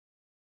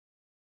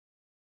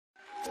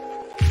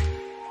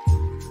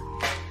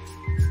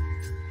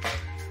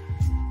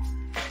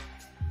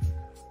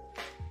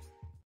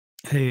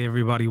Hey,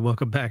 everybody,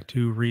 welcome back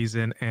to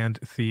Reason and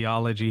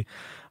Theology.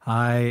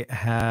 I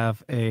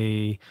have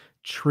a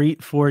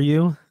treat for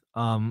you.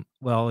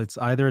 Well, it's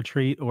either a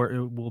treat or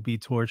it will be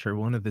torture,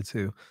 one of the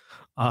two.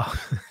 Uh,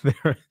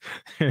 there,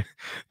 there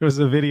was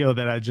a video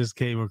that I just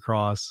came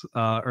across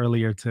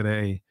earlier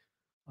today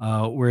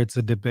where it's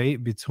a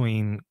debate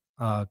between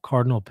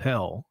Cardinal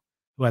Pell,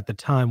 who at the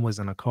time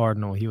wasn't a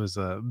cardinal, he was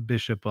a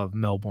bishop of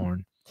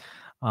Melbourne,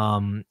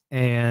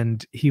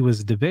 and he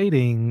was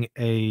debating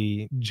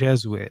a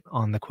Jesuit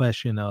on the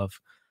question of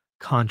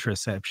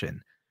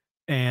contraception.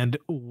 And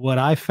what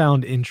I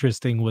found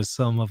interesting was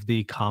some of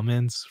the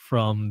comments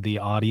from the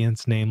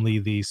audience, namely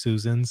the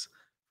Susans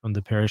from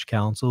the parish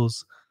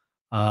councils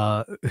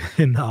uh,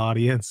 in the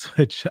audience,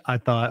 which I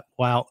thought,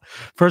 wow.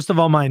 First of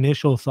all, my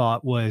initial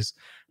thought was,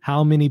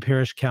 how many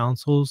parish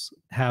councils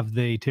have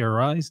they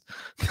terrorized?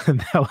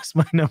 That was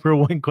my number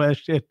one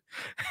question.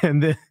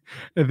 And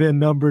then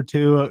number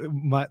two,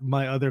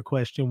 my other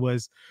question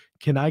was,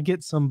 can I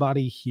get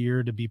somebody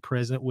here to be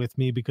present with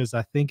me? Because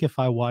I think if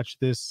I watch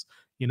this,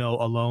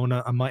 alone,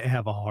 I might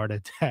have a heart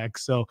attack.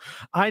 So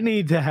I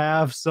need to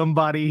have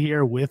somebody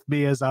here with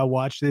me as I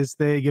watch this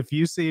thing. If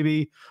you see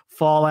me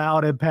fall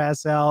out and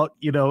pass out,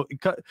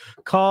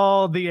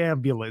 call the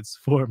ambulance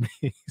for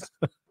me.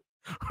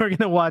 We're going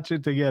to watch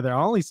it together.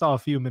 I only saw a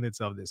few minutes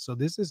of this. So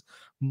this is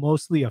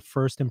mostly a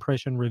first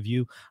impression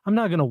review. I'm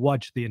not going to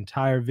watch the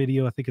entire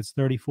video. I think it's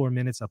 34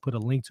 minutes. I put a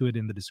link to it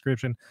in the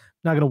description.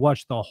 I'm not going to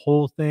watch the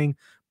whole thing,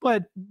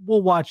 but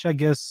we'll watch, I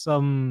guess,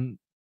 some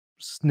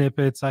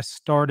snippets. I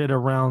started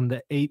around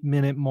the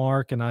 8-minute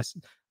mark and I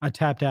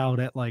tapped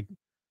out at like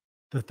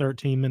the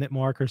 13-minute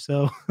mark or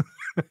so.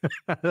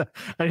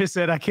 I just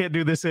said I can't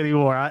do this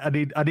anymore. I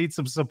need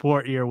some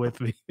support here with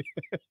me.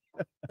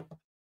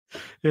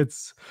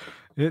 It's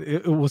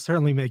it will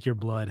certainly make your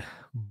blood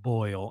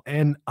boil.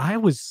 And I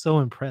was so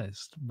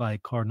impressed by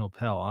Cardinal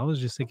Pell. I was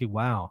just thinking,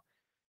 wow,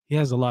 he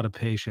has a lot of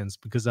patience,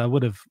 because I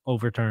would have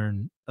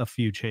overturned a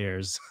few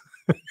chairs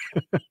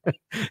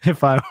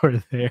if I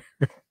were there.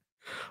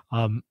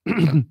 Um,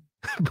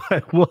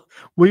 but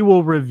we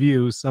will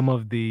review some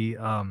of the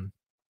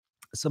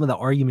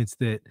arguments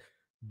that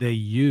they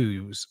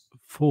use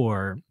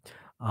for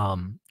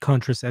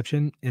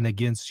contraception and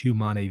against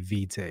humane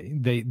vitae.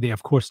 They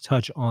of course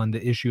touch on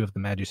the issue of the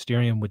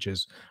magisterium, which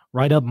is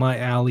right up my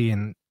alley,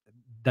 and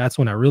that's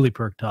when I really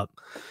perked up.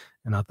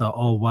 And I thought,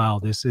 oh wow,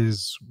 this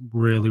is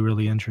really,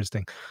 really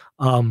interesting.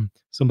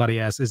 Somebody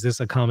asked, is this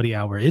a comedy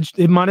hour?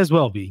 It might as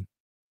well be.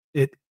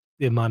 It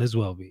it might as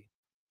well be.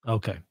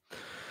 Okay.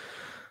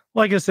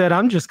 Like I said,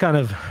 I'm just kind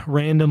of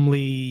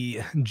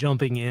randomly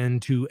jumping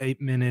into 8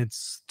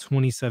 minutes,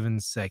 27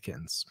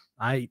 seconds.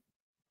 I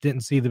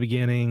didn't see the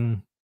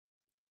beginning.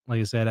 Like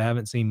I said, I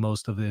haven't seen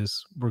most of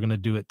this. We're gonna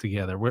do it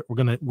together.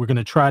 We're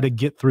gonna try to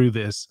get through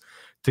this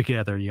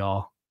together,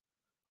 y'all.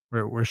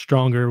 We're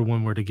stronger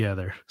when we're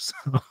together.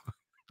 So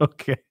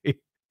okay.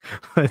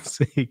 Let's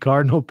see.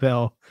 Cardinal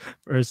Pell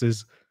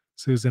versus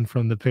Susan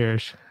from the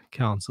Parish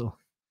Council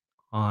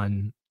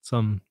on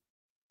some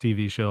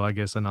TV show, I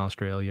guess, in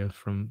Australia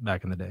from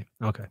back in the day.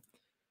 Okay.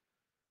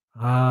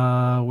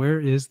 Where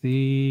is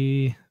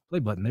the play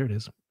button? There it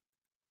is.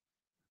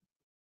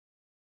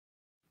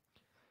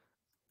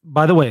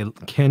 By the way,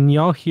 can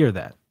y'all hear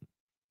that?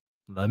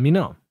 Let me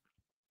know.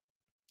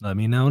 Let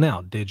me know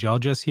now. Did y'all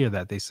just hear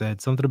that? They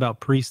said something about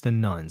priests and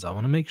nuns. I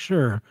want to make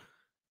sure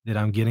that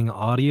I'm getting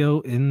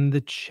audio in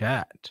the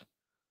chat.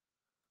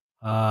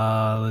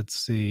 Let's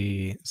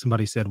see.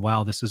 Somebody said,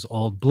 wow, this is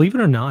old. Believe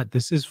it or not,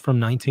 this is from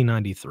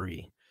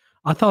 1993.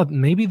 I thought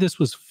maybe this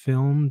was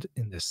filmed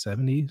in the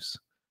 70s.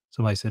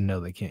 Somebody said, no,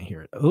 they can't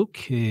hear it.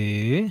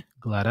 Okay.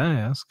 Glad I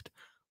asked.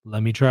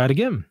 Let me try it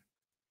again.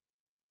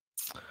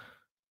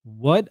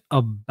 What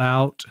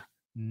about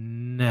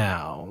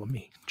now? Let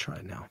me try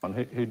it now.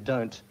 Who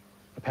don't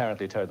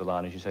apparently toe the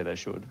line as you say they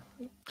should.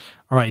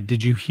 All right.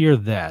 Did you hear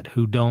that?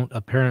 Who don't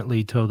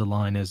apparently toe the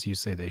line as you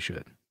say they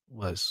should,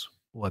 was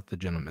what the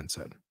gentleman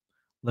said.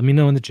 Let me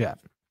know in the chat.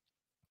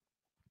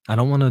 I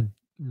don't want to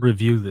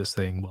review this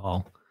thing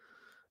while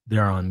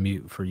they're on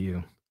mute for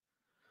you.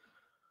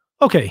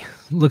 Okay.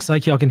 Looks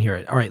like y'all can hear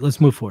it. All right. Let's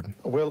move forward.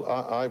 Well,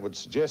 I would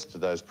suggest to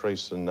those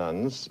priests and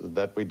nuns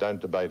that we don't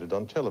debate it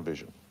on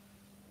television.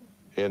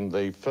 In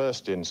the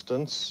first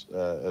instance,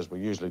 as we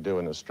usually do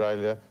in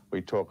Australia,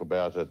 we talk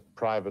about it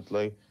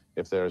privately.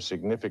 If there are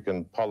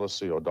significant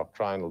policy or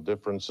doctrinal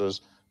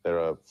differences, there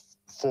are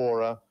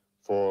fora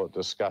for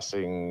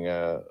discussing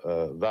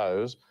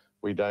those.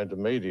 We don't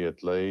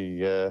immediately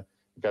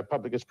go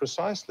public. It's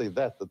precisely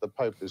that the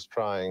Pope is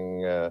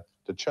trying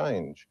to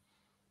change.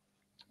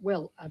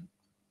 Well,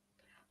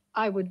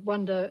 I would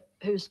wonder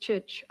whose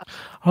church.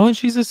 Oh, and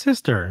she's a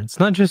sister. It's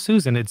not just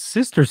Susan. It's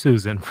Sister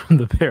Susan from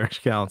the Parish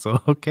Council.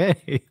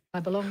 Okay. I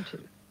belong to.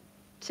 It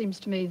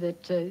seems to me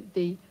that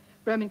the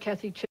Roman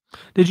Catholic Church.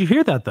 Did you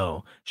hear that,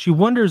 though? She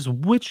wonders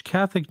which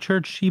Catholic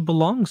church she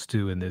belongs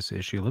to in this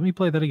issue. Let me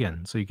play that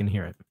again so you can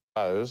hear it.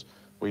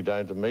 We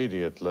don't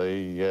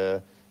immediately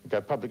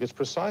go public. It's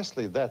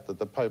precisely that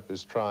the Pope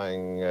is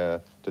trying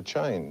to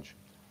change.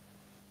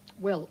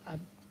 Well,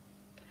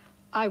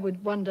 I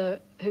would wonder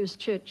whose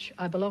church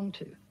I belong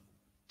to. It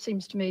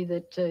seems to me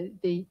that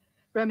the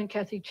Roman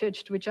Catholic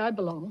Church to which I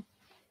belong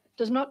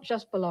does not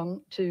just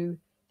belong to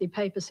the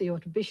papacy or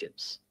to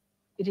bishops.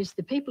 It is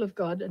the people of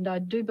God, and I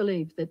do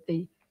believe that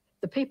the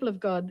people of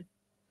God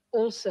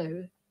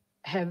also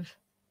have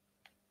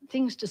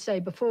things to say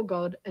before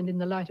God and in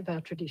the light of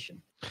our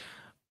tradition.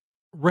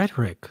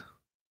 Rhetoric,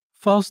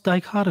 false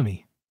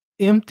dichotomy,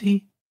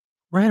 empty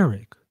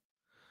rhetoric.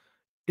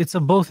 It's a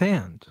both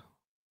and.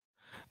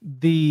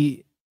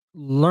 The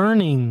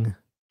learning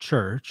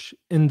church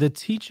and the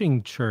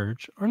teaching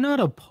church are not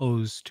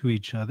opposed to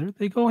each other.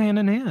 They go hand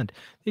in hand.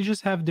 They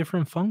just have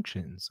different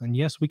functions. And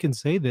yes, we can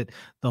say that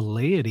the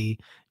laity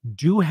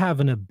do have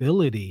an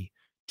ability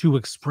to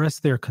express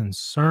their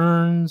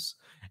concerns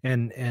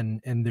and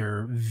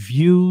their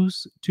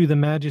views to the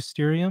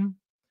magisterium.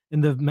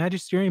 And the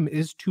magisterium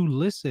is to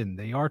listen.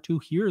 They are to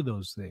hear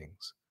those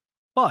things.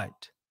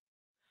 But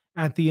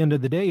at the end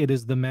of the day, it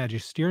is the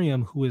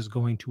magisterium who is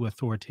going to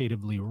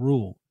authoritatively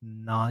rule,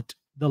 not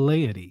the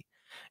laity.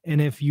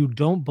 And if you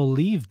don't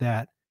believe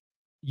that,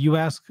 you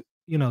ask,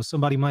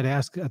 somebody might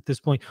ask at this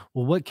point,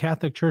 well, what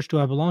Catholic church do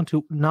I belong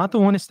to? Not the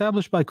one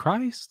established by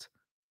Christ.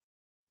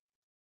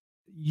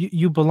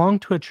 You belong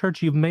to a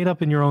church you've made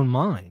up in your own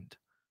mind.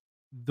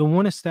 The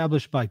one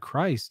established by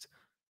Christ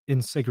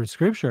in sacred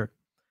scripture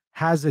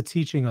has a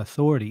teaching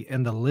authority,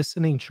 and the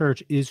listening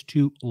church is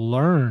to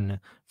learn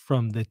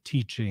from the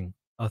teaching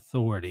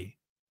authority.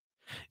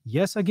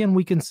 Yes, again,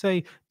 we can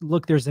say,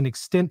 look, there's an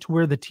extent to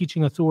where the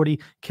teaching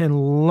authority can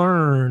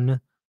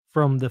learn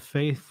from the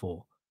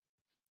faithful.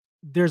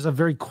 There's a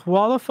very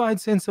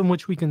qualified sense in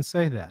which we can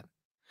say that.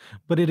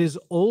 But it is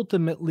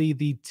ultimately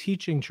the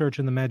teaching church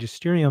and the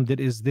magisterium that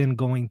is then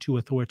going to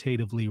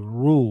authoritatively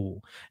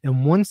rule.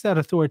 And once that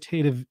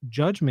authoritative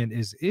judgment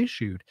is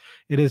issued,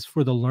 it is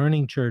for the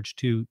learning church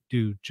to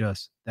do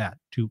just that,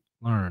 to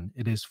learn.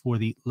 It is for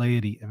the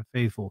laity and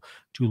faithful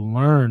to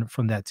learn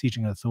from that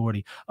teaching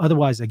authority.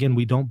 Otherwise, again,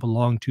 we don't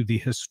belong to the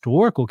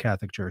historical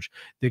Catholic Church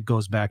that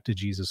goes back to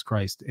Jesus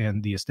Christ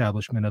and the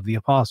establishment of the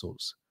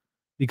apostles,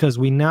 because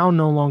we now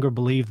no longer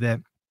believe that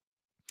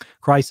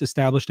Christ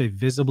established a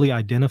visibly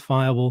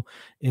identifiable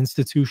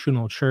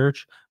institutional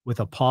church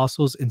with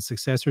apostles and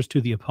successors to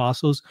the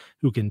apostles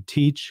who can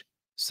teach,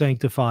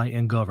 sanctify,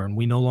 and govern.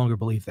 We no longer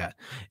believe that.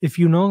 If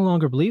you no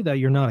longer believe that,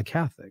 you're not a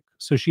Catholic.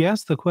 So she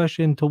asked the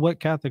question, to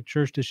what Catholic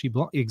church does she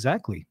belong?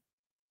 Exactly.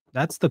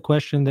 That's the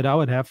question that I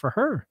would have for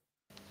her.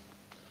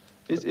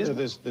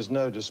 There's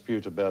no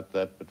dispute about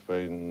that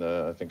between,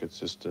 I think it's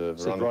Sister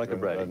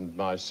Veronica and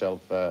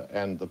myself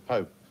and the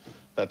Pope.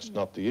 That's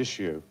not the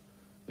issue.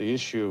 The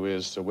issue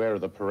is where are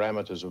the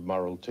parameters of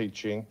moral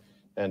teaching,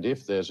 and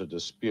if there's a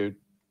dispute,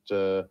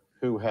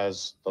 who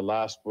has the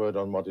last word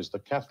on what is the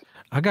Catholic?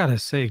 I gotta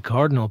say,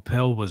 Cardinal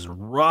Pell was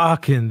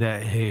rocking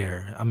that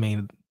hair. I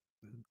mean,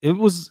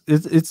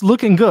 it's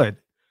looking good,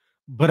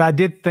 but I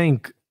did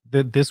think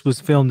that this was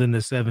filmed in the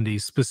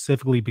 70s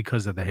specifically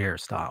because of the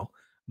hairstyle.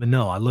 But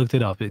no, I looked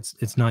it up. It's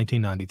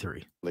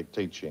 1993.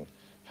 Teaching,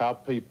 how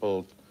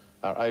people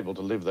are able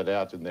to live that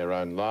out in their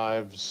own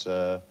lives.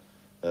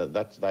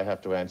 That they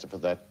have to answer for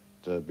that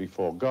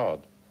before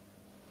God.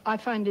 I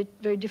find it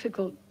very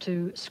difficult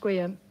to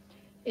square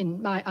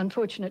in my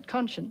unfortunate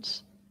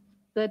conscience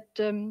that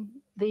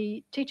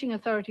the teaching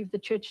authority of the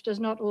church does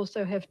not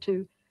also have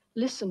to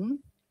listen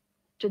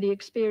to the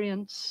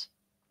experience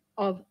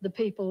of the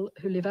people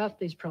who live out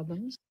these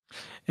problems.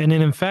 And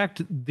in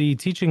fact, the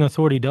teaching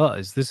authority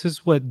does. This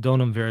is what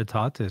Donum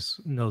Veritatis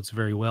notes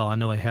very well. I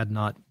know it had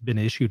not been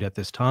issued at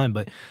this time,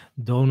 but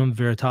Donum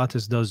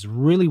Veritatis does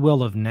really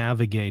well of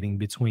navigating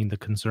between the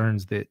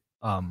concerns that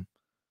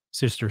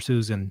Sister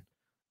Susan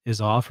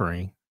is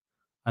offering.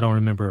 I don't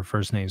remember her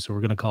first name, so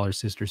we're going to call her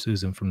Sister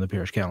Susan from the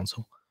Parish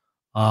Council.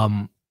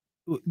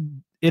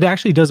 It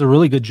actually does a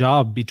really good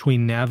job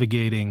between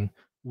navigating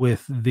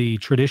with the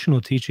traditional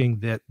teaching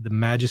that the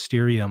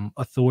magisterium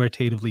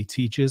authoritatively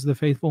teaches the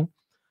faithful,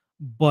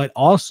 but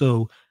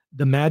also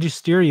the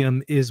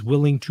magisterium is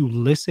willing to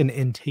listen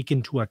and take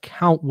into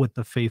account what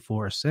the faithful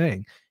are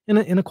saying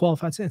in a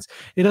qualified sense.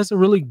 It does a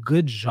really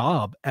good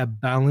job at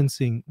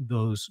balancing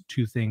those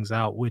two things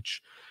out,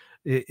 which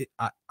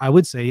I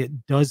would say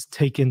it does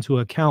take into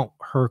account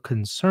her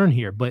concern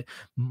here. But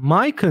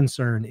my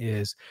concern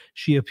is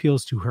she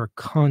appeals to her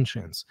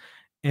conscience.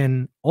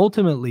 And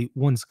ultimately,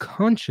 one's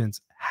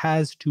conscience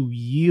has to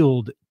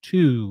yield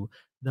to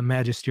the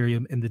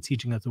magisterium and the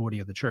teaching authority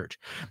of the church.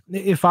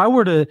 If I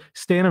were to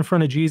stand in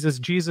front of Jesus,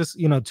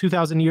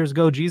 2,000 years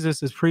ago,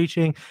 Jesus is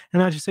preaching,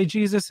 and I just say,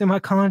 Jesus, in my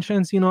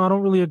conscience, I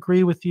don't really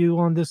agree with you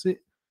on this.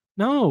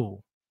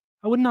 No,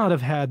 I would not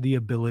have had the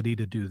ability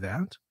to do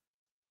that.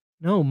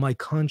 No, my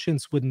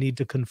conscience would need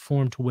to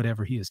conform to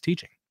whatever he is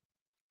teaching.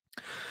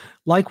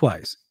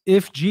 Likewise,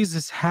 if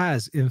Jesus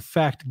has, in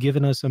fact,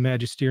 given us a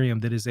magisterium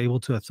that is able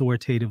to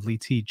authoritatively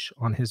teach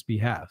on his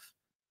behalf,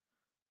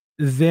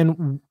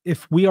 then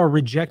if we are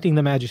rejecting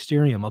the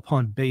magisterium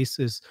upon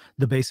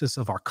the basis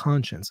of our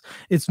conscience,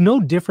 it's no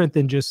different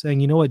than just saying,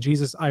 you know what,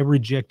 Jesus, I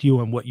reject you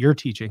and what you're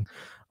teaching.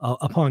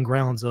 upon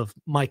grounds of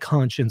my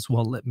conscience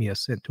won't let me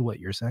assent to what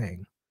you're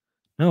saying.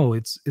 No,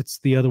 it's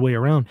the other way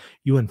around.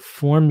 You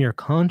inform your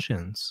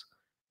conscience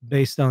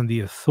based on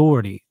the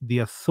authority. The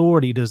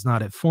authority does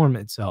not inform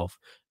itself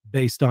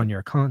based on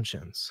your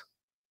conscience.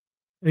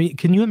 I mean,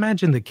 can you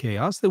imagine the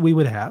chaos that we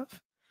would have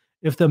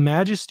if the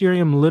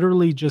magisterium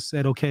literally just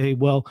said, "Okay,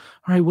 well,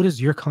 all right, what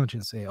does your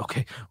conscience say?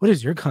 Okay, what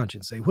does your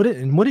conscience say? What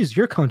does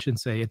your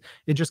conscience say?"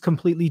 It just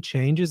completely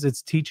changes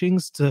its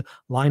teachings to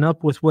line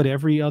up with what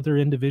every other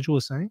individual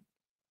is saying.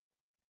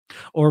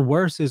 Or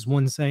worse is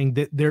one saying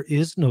that there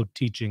is no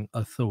teaching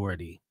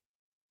authority,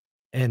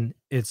 and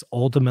it's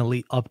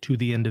ultimately up to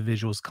the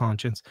individual's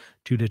conscience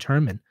to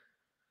determine.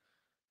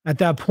 At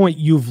that point,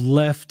 you've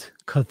left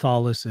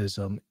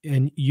Catholicism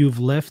and you've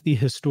left the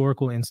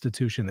historical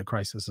institution that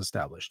Christ has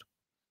established.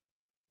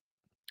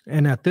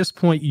 And at this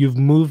point, you've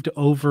moved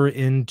over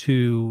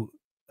into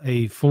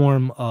a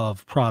form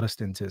of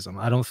Protestantism.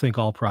 I don't think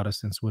all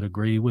Protestants would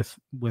agree with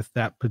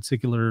that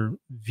particular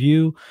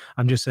view.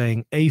 I'm just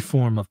saying a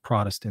form of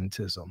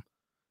Protestantism,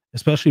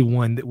 especially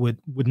one that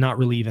would not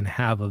really even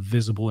have a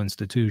visible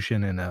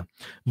institution and a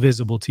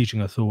visible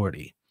teaching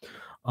authority.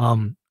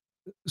 Um,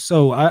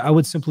 so I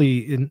would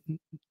simply,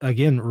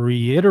 again,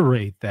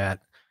 reiterate that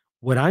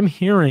what I'm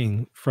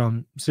hearing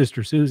from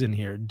Sister Susan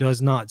here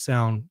does not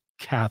sound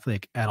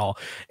Catholic at all.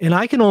 And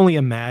I can only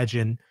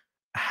imagine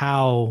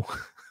how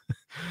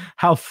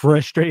how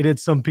frustrated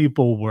some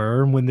people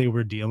were when they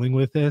were dealing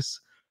with this,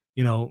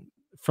 you know,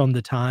 from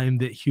the time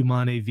that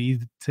Humane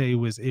Vitae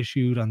was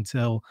issued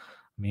until,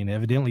 I mean,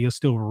 evidently a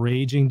still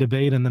raging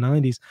debate in the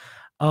 90s.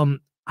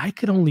 I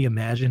could only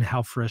imagine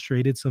how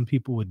frustrated some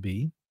people would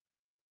be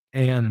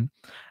and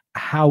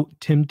how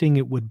tempting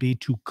it would be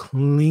to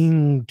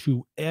cling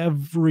to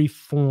every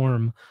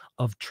form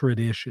of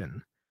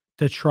tradition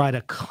to try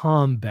to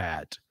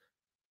combat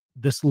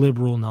this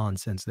liberal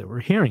nonsense that we're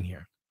hearing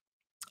here.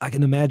 I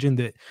can imagine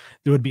that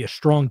there would be a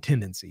strong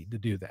tendency to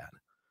do that.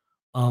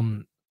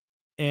 Um,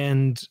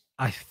 and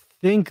I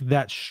think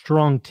that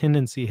strong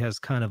tendency has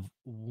kind of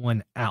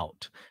won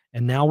out.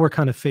 And now we're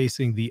kind of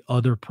facing the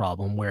other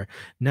problem where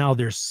now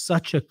there's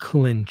such a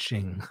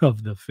clenching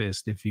of the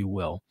fist, if you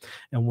will.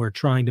 And we're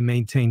trying to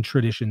maintain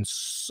tradition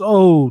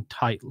so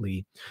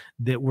tightly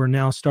that we're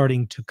now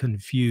starting to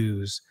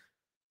confuse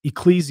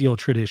ecclesial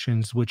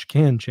traditions, which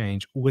can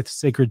change, with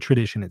sacred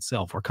tradition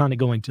itself. We're kind of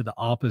going to the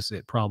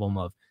opposite problem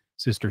of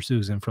Sister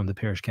Susan from the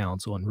parish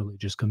council and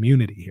religious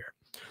community here.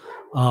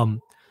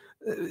 Um,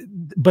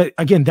 but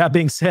again, that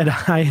being said,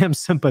 I am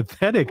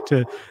sympathetic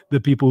to the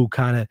people who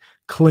kind of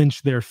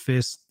clench their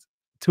fists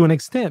to an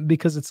extent,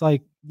 because it's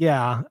like,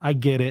 yeah, I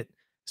get it.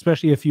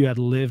 Especially if you had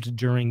lived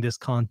during this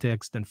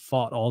context and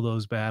fought all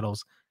those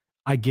battles.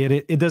 I get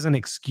it. It doesn't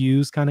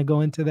excuse kind of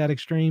going to that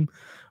extreme,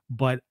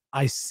 but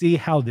I see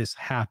how this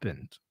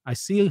happened. I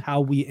see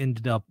how we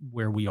ended up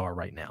where we are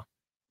right now,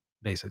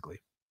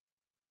 basically.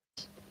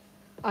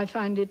 I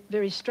find it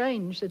very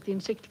strange that the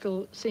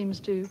encyclical seems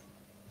to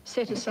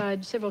set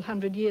aside several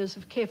hundred years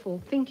of careful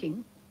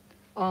thinking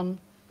on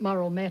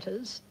moral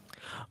matters.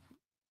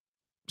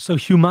 So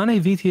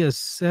Humane Vitae is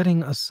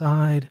setting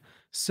aside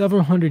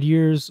several hundred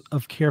years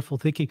of careful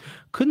thinking.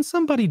 Couldn't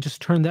somebody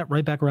just turn that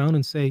right back around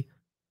and say,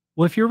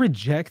 well, if you're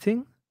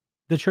rejecting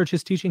the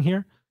church's teaching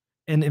here,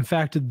 and in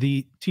fact,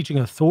 the teaching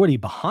authority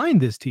behind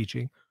this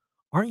teaching,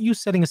 aren't you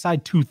setting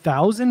aside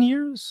 2,000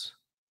 years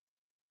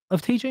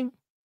of teaching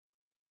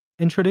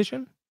and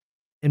tradition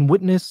and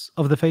witness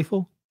of the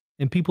faithful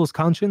and people's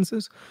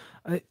consciences?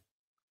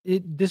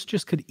 This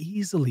just could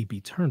easily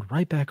be turned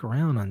right back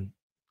around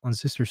on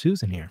Sister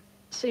Susan here.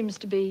 Seems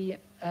to be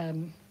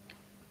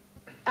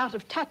out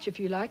of touch, if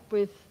you like,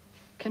 with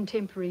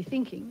contemporary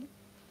thinking.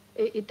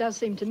 It does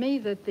seem to me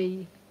that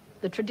the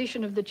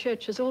tradition of the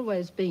church has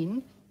always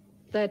been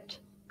that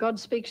God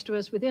speaks to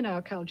us within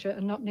our culture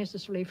and not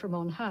necessarily from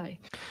on high.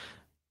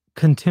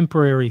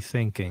 Contemporary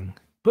thinking.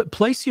 But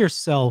place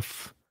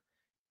yourself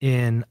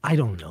in, I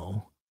don't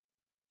know,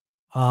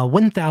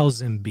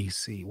 1000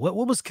 BC. What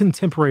was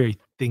contemporary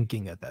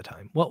thinking at that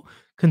time? Well,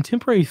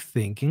 contemporary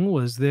thinking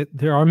was that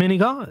there are many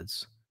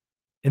gods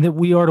and that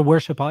we are to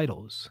worship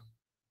idols.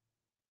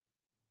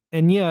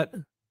 And yet,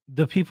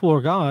 the people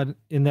of God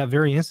in that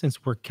very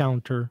instance were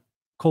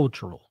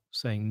counter-cultural,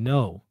 saying,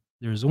 no,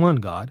 there's one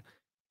God,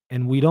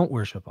 and we don't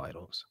worship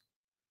idols.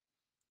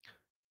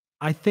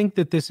 I think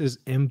that this is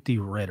empty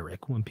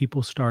rhetoric when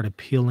people start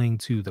appealing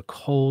to the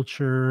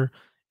culture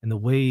and the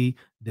way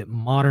that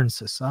modern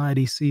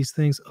society sees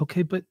things.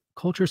 Okay, but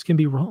cultures can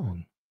be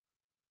wrong.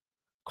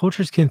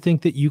 Cultures can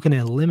think that you can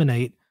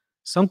eliminate,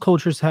 some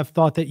cultures have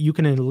thought that you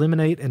can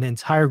eliminate an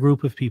entire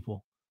group of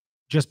people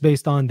just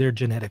based on their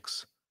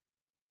genetics.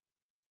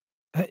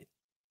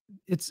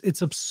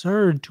 It's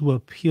absurd to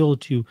appeal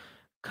to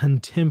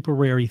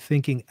contemporary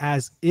thinking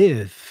as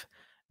if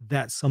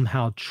that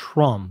somehow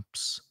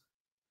trumps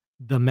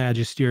the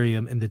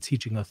magisterium and the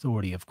teaching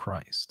authority of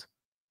Christ.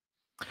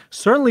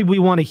 Certainly, we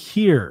want to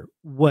hear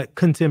what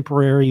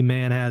contemporary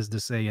man has to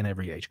say in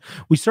every age.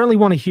 We certainly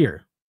want to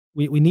hear.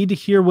 We need to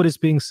hear what is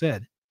being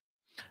said.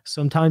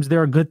 Sometimes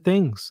there are good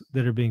things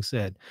that are being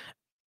said.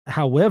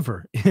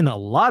 However, in a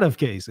lot of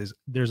cases,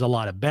 there's a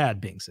lot of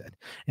bad being said,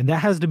 and that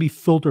has to be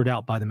filtered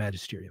out by the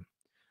magisterium.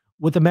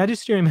 What the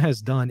magisterium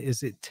has done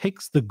is it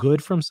takes the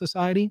good from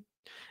society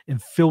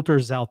and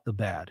filters out the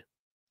bad.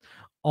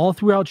 All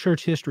throughout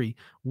church history,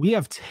 we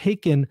have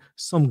taken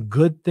some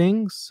good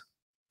things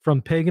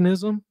from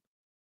paganism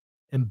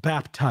and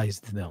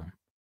baptized them,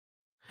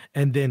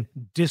 and then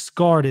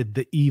discarded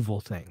the evil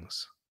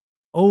things.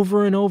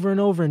 Over and over and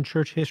over in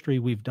church history,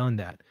 we've done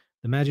that.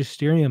 The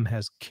magisterium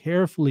has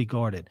carefully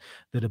guarded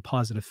the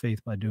deposit of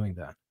faith by doing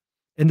that.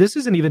 And this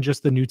isn't even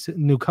just the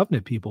new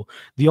covenant people.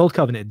 The old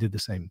covenant did the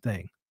same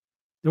thing.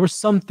 There were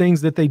some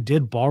things that they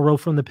did borrow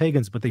from the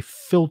pagans, but they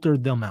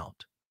filtered them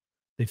out.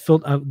 They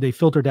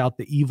filtered out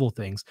the evil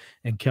things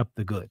and kept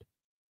the good.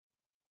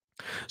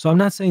 So I'm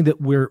not saying that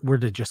we're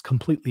to just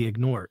completely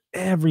ignore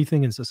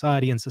everything in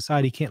society, and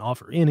society can't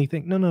offer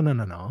anything. No, no, no,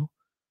 no, no.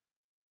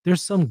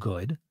 There's some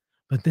good,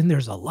 but then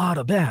there's a lot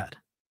of bad.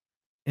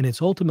 And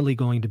it's ultimately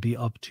going to be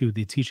up to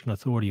the teaching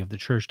authority of the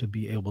church to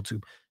be able to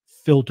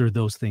filter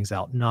those things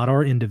out, not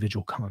our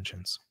individual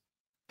conscience.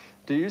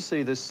 Do you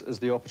see this as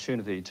the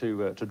opportunity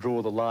to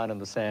draw the line in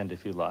the sand,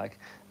 if you like,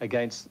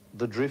 against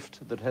the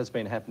drift that has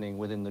been happening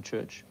within the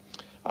church?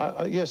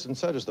 Yes, and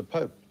so does the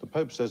Pope. The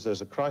Pope says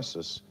there's a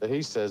crisis.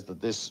 He says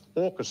that this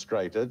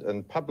orchestrated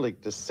and public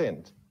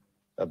dissent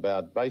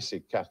about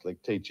basic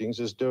Catholic teachings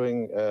is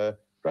doing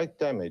great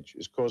damage,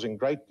 is causing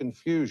great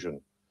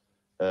confusion.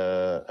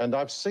 And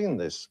I've seen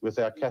this with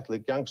our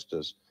Catholic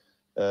youngsters.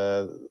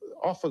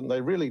 Often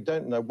they really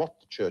don't know what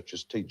the church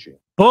is teaching.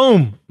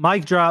 Boom!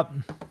 Mic drop.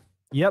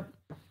 Yep.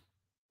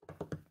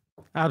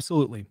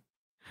 Absolutely.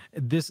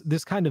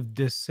 This kind of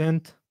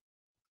dissent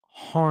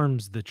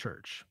harms the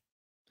church.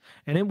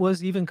 And it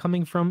was even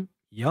coming from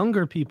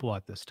younger people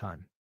at this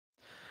time.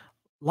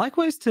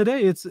 Likewise,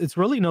 today, it's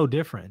really no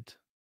different.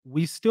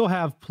 We still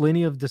have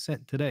plenty of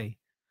dissent today,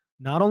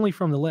 not only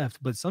from the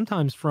left, but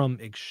sometimes from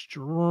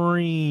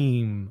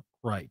extreme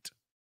right.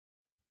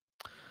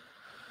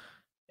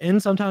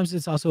 And sometimes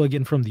it's also,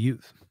 again, from the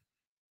youth.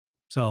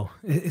 So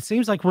it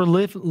seems like we're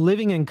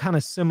living in kind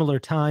of similar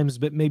times,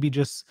 but maybe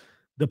just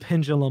the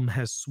pendulum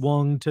has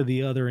swung to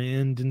the other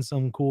end in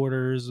some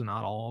quarters,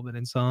 not all, but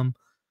in some.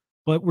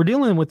 But we're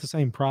dealing with the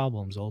same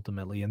problems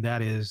ultimately, and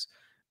that is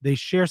they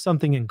share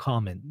something in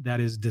common, that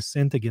is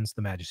dissent against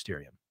the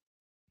magisterium.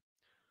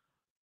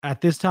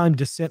 At this time,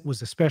 dissent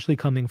was especially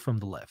coming from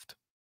the left.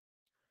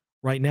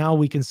 Right now,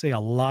 we can say a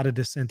lot of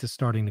dissent is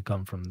starting to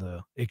come from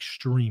the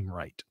extreme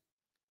right.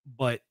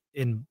 But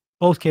in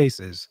both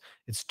cases,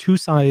 it's two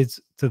sides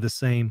to the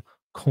same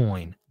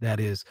coin, that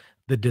is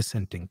the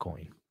dissenting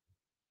coin.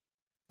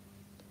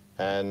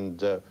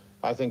 And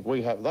I think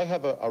they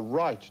have a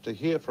right to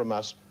hear from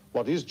us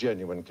what is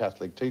genuine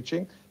Catholic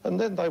teaching, and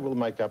then they will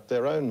make up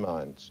their own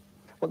minds.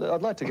 Well,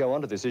 I'd like to go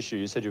on to this issue.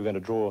 You said you were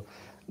going to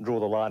draw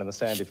the line in the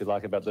sand, if you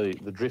like, about the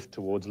drift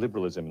towards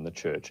liberalism in the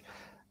church.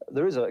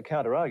 There is a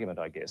counter-argument,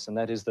 I guess, and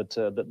that is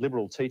that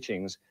liberal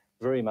teachings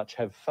very much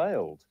have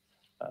failed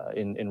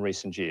in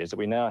recent years, that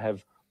we now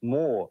have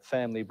more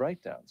family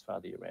breakdowns,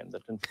 Father Uran.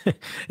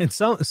 And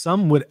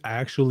some would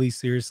actually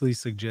seriously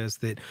suggest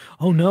that,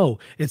 oh no,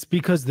 it's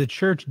because the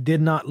church did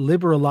not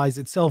liberalize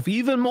itself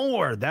even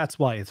more. That's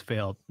why it's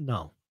failed.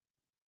 No,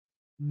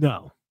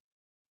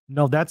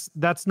 that's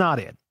not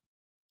it.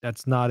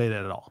 That's not it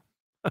at all.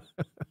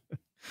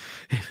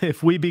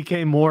 If we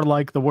became more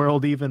like the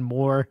world even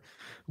more,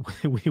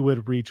 we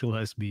would reach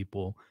less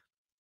people.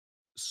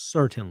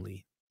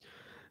 Certainly.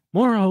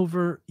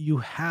 Moreover, you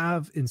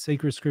have in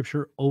sacred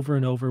scripture over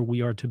and over,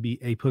 we are to be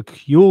a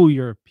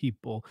peculiar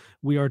people.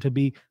 We are to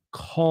be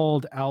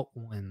called out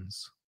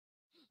ones.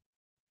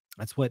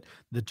 That's what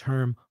the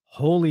term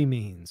holy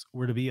means.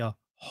 We're to be a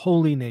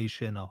holy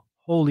nation, a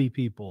holy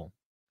people.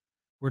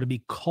 We're to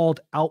be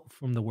called out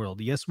from the world.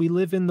 Yes, we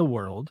live in the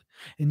world,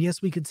 and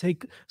yes, we could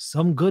take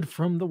some good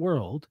from the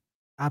world.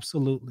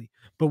 Absolutely.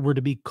 But we're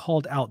to be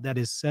called out. That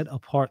is set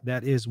apart.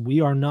 That is,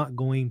 we are not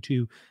going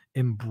to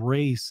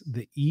embrace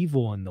the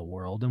evil in the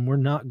world, and we're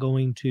not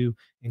going to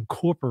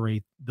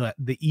incorporate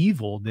the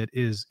evil that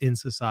is in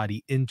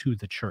society into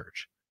the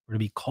church. We're to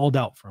be called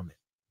out from it.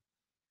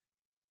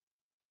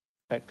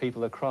 In fact,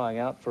 people are crying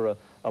out for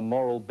a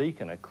moral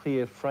beacon, a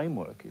clear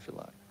framework, if you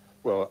like.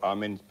 Well, I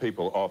mean,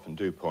 people often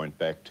do point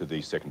back to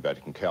the Second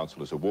Vatican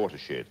Council as a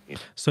watershed.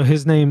 So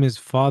his name is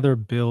Father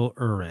Bill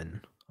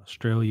Uran,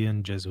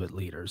 Australian Jesuit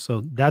leader.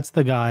 So that's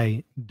the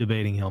guy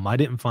debating him. I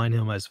didn't find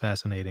him as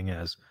fascinating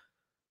as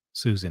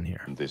Susan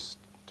here. This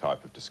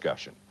type of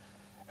discussion.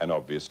 And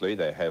obviously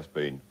there have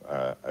been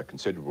a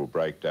considerable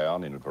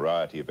breakdown in a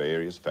variety of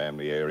areas,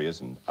 family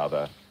areas and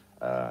other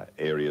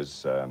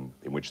areas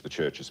in which the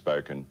church has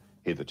spoken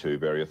hitherto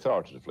very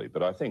authoritatively.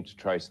 But I think to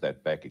trace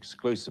that back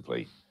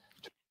exclusively.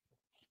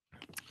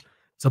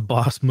 It's a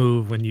boss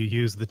move when you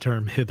use the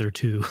term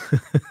hitherto.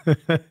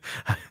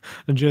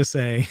 I'm just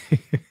saying.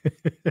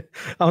 I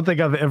don't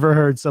think I've ever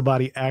heard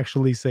somebody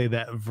actually say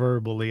that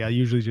verbally. I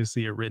usually just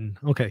see it written.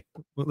 Okay,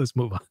 well, let's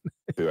move on.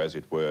 As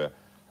it were,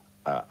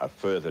 a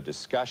further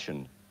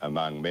discussion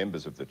among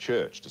members of the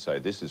church to say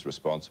this is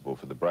responsible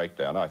for the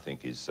breakdown, I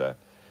think is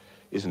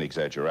an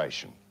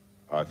exaggeration.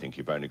 I think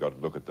you've only got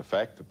to look at the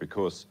fact that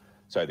because,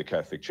 say, the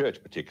Catholic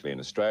Church, particularly in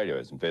Australia,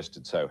 has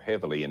invested so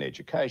heavily in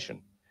education,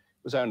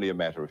 it was only a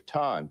matter of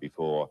time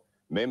before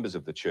members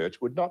of the church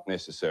would not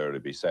necessarily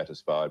be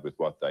satisfied with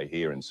what they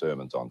hear in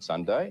sermons on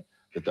Sunday,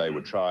 that they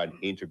would try and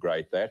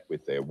integrate that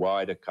with their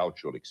wider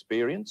cultural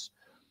experience,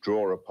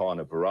 draw upon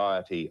a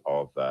variety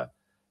of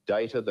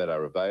data that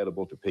are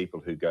available to people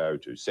who go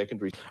to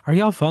secondary Are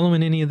y'all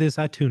following any of this?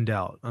 I tuned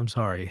out. I'm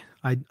sorry.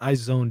 I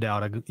zoned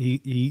out.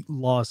 He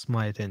lost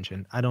my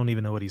attention. I don't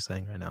even know what he's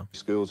saying right now.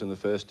 schools in the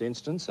first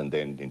instance and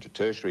then into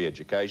tertiary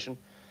education,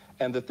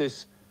 and that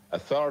this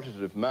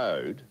authoritative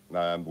mode,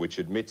 which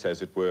admits,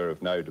 as it were,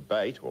 of no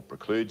debate or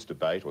precludes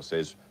debate or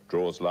says,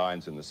 draws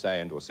lines in the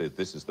sand or says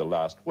this is the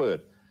last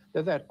word,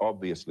 that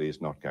obviously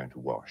is not going to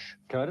wash.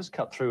 Can I just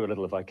cut through a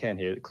little if I can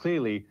here?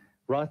 Clearly,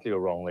 rightly or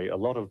wrongly, a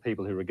lot of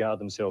people who regard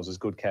themselves as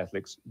good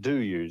Catholics do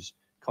use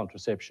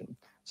contraception.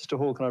 Sister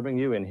Hall, can I bring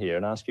you in here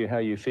and ask you how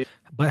you feel?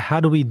 But how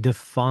do we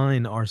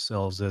define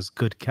ourselves as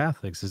good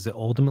Catholics? Is it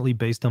ultimately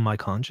based on my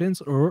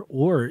conscience,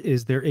 or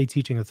is there a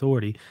teaching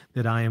authority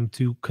that I am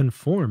to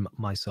conform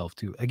myself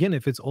to? Again,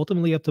 if it's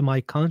ultimately up to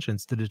my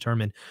conscience to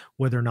determine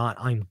whether or not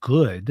I'm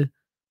good,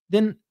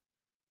 then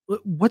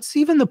what's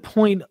even the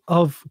point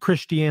of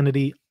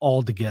Christianity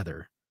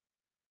altogether?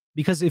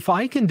 Because if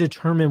I can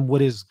determine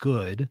what is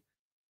good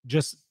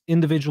just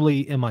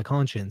individually in my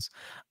conscience,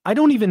 I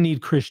don't even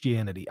need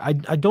Christianity. I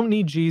don't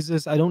need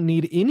Jesus. I don't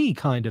need any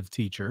kind of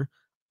teacher.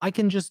 I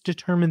can just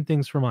determine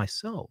things for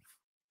myself.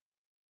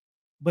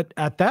 But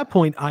at that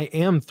point, I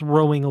am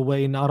throwing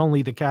away not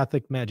only the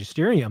Catholic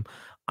magisterium,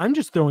 I'm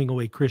just throwing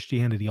away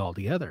Christianity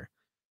altogether.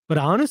 But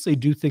I honestly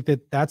do think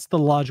that that's the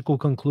logical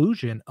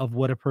conclusion of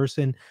what a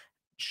person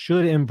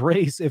should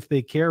embrace if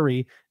they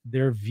carry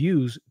their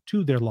views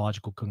to their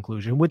logical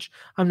conclusion, which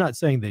I'm not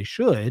saying they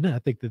should. I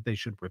think that they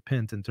should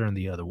repent and turn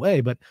the other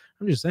way. But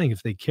I'm just saying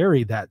if they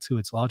carry that to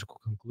its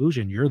logical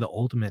conclusion, you're the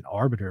ultimate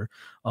arbiter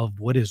of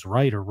what is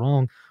right or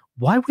wrong.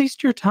 Why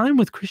waste your time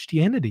with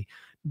Christianity?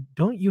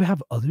 Don't you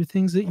have other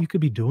things that you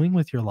could be doing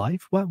with your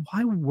life?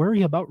 Why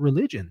worry about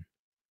religion?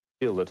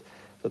 Feel that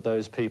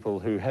those people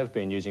who have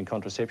been using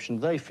contraception,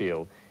 they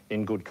feel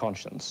in good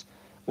conscience,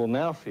 will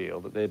now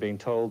feel that they're being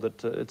told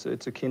that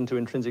it's akin to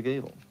intrinsic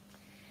evil.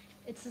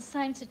 It's the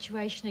same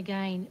situation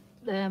again.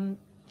 The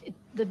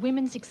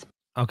women's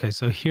Okay,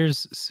 so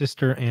here's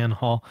Sister Ann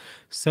Hall,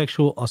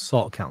 sexual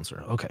assault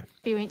counselor. Okay.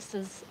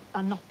 experiences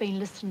are not being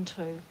listened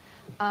to.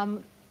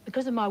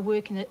 Because of my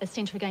work in a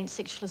centre against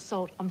sexual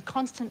assault, I'm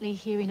constantly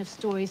hearing of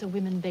stories of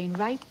women being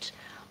raped.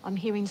 I'm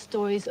hearing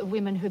stories of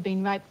women who've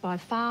been raped by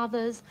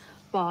fathers,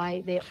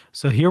 by their...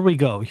 So here we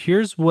go.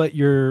 Here's what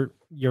you're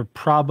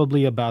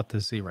probably about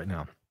to see right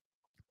now.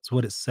 It's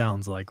what it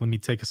sounds like. Let me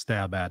take a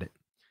stab at it.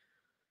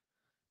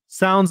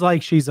 Sounds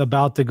like she's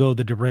about to go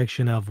the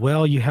direction of,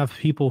 well, you have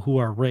people who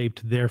are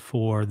raped,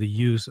 therefore the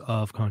use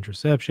of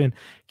contraception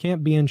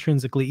can't be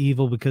intrinsically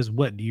evil because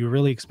what, do you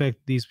really expect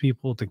these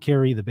people to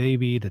carry the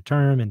baby to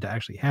term and to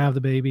actually have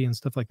the baby and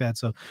stuff like that?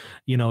 So,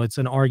 it's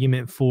an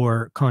argument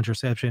for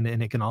contraception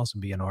and it can also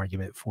be an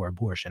argument for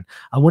abortion.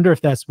 I wonder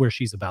if that's where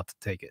she's about to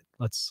take it.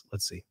 Let's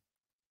see.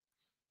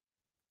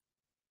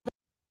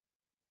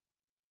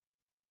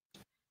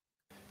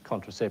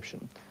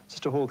 Contraception.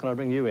 Sister Hall, can I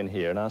bring you in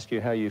here and ask you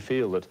how you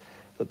feel that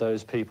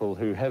those people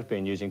who have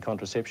been using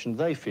contraception,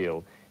 they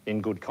feel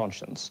in good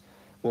conscience,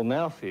 will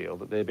now feel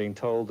that they're being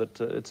told that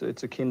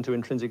it's akin to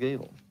intrinsic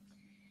evil?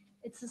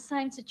 It's the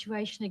same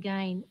situation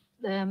again.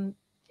 The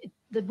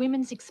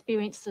women's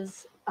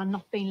experiences are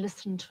not being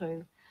listened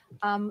to.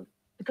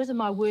 Because of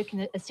my work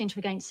in a centre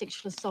against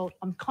sexual assault,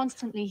 I'm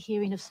constantly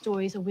hearing of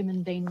stories of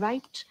women being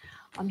raped.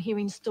 I'm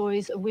hearing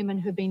stories of women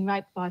who've been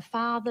raped by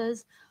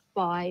fathers,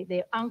 by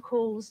their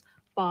uncles,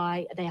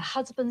 by their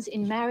husbands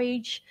in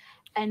marriage,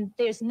 and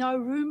there's no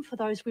room for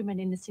those women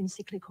in this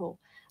encyclical.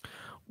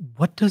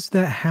 What does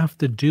that have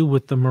to do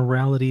with the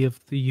morality of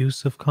the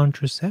use of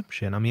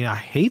contraception? I mean, I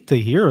hate to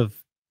hear of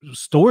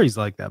stories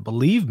like that.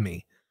 Believe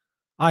me,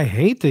 I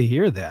hate to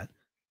hear that.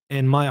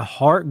 And my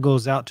heart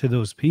goes out to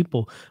those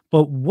people.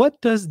 But what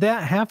does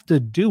that have to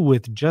do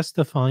with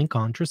justifying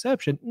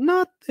contraception?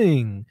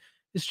 Nothing.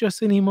 It's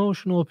just an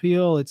emotional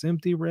appeal. It's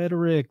empty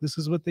rhetoric. This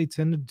is what they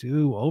tend to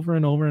do over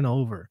and over and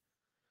over.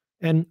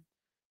 And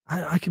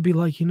I could be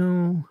like,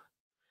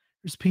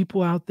 there's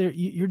people out there,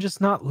 you're just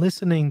not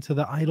listening to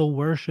the idol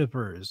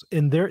worshipers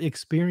and their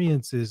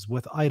experiences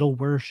with idol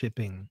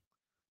worshiping.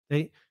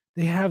 They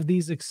have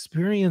these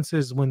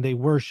experiences when they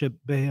worship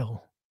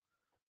Baal.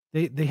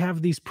 They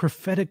have these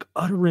prophetic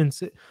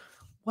utterances.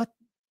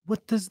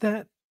 What does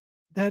that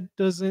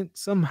doesn't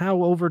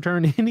somehow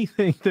overturn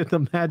anything that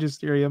the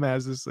magisterium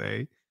has to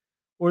say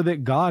or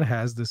that God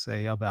has to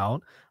say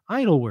about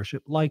idol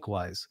worship.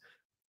 Likewise,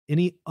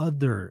 any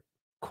other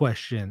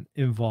question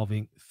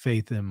involving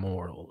faith and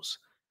morals,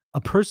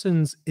 a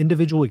person's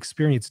individual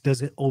experience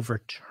doesn't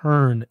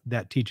overturn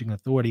that teaching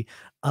authority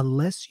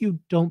unless you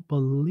don't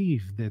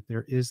believe that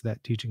there is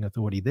that teaching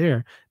authority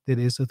there that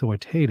is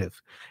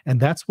authoritative. And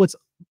that's what's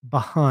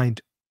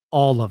behind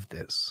all of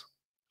this.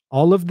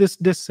 All of this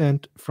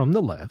dissent from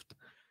the left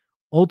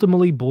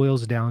ultimately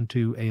boils down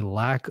to a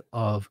lack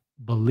of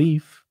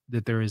belief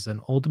that there is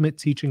an ultimate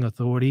teaching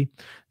authority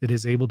that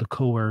is able to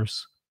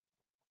coerce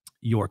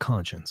your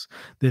conscience,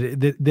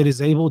 that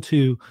is able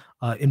to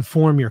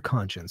inform your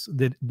conscience,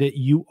 that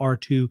you are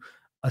to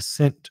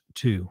assent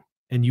to,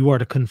 and you are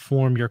to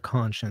conform your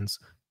conscience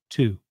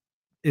to.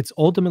 It's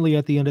ultimately,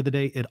 at the end of the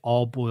day, it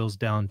all boils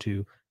down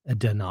to a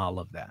denial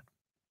of that.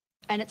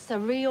 And it's a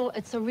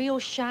real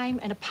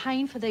shame and a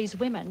pain for these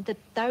women that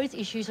those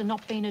issues are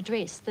not being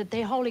addressed, that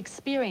their whole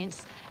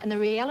experience and the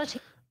reality.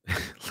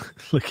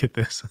 Look at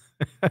this.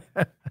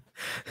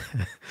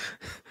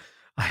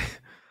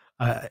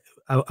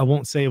 I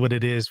won't say what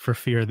it is for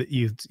fear that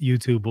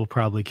YouTube will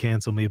probably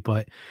cancel me,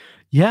 but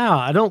yeah,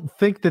 I don't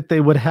think that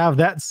they would have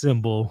that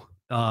symbol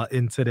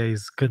in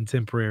today's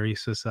contemporary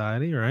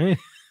society, right?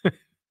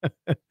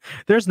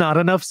 There's not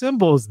enough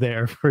symbols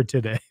there for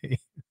today.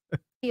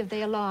 Of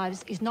their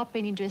lives is not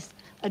being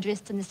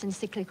addressed in this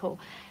encyclical.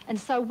 And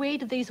so where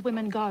do these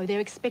women go? They're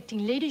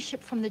expecting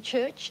leadership from the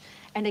church,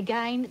 and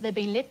again, they've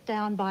been let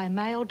down by a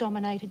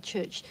male-dominated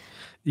church.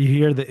 You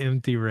hear the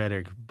empty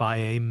rhetoric, by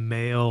a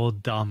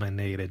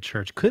male-dominated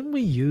church. Couldn't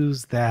we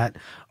use that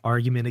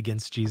argument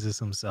against Jesus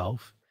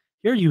himself?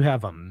 Here you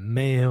have a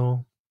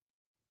male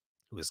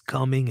who is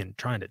coming and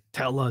trying to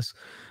tell us,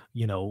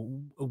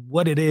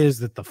 what it is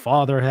that the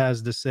Father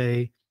has to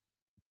say.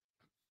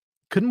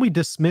 Couldn't we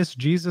dismiss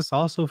Jesus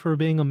also for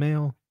being a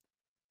male?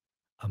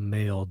 A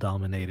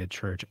male-dominated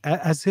church,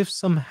 as if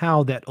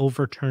somehow that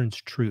overturns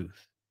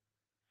truth.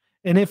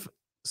 And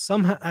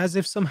as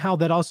if somehow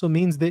that also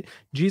means that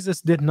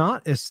Jesus did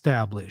not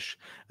establish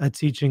a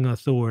teaching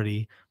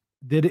authority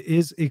that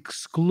is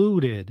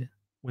excluded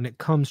when it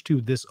comes to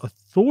this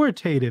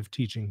authoritative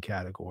teaching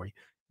category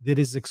that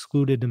is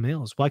excluded to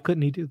males. Why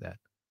couldn't he do that?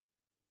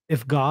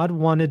 If God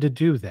wanted to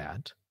do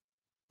that,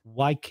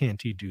 why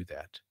can't he do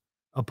that?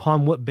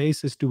 Upon what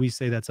basis do we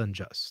say that's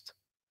unjust?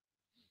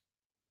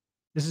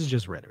 This is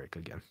just rhetoric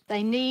again.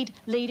 They need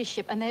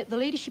leadership, and the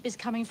leadership is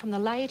coming from the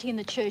laity in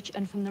the church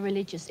and from the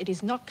religious. It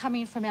is not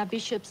coming from our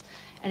bishops,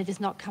 and it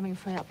is not coming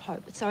from our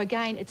pope. So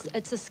again,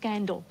 it's a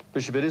scandal.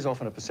 Bishop, it is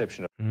often a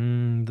perception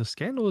of... The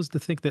scandal is to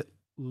think that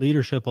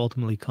leadership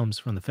ultimately comes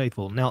from the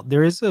faithful. Now,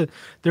 there is a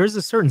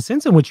certain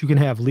sense in which you can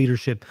have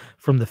leadership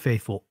from the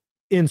faithful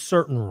in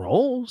certain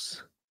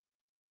roles,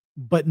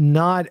 but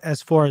not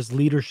as far as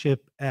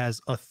leadership as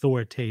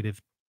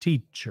authoritative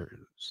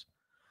teachers.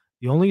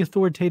 The only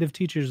authoritative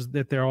teachers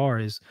that there are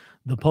is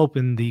the Pope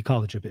and the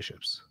College of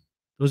Bishops.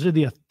 Those are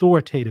the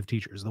authoritative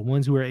teachers, the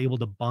ones who are able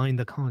to bind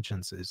the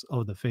consciences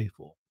of the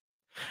faithful.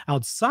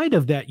 Outside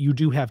of that, you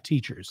do have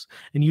teachers,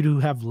 and you do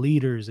have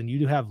leaders, and you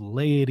do have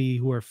laity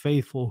who are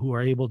faithful, who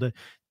are able to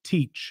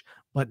teach,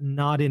 but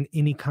not in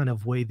any kind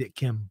of way that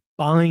can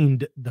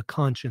bind the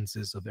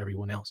consciences of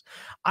everyone else.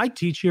 I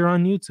teach here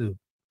on YouTube,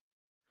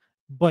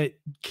 but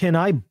can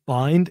I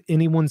bind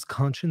anyone's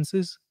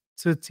consciences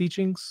to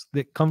teachings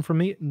that come from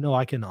me? No,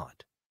 I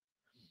cannot.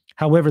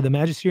 However, the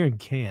magisterium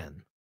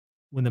can.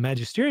 When the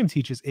magisterium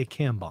teaches, it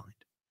can bind,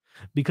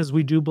 because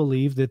we do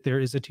believe that there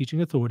is a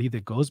teaching authority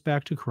that goes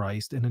back to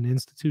Christ and an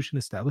institution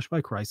established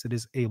by Christ that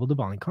is able to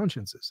bind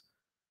consciences.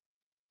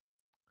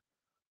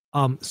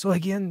 So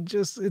again,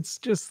 it's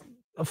just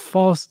a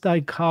false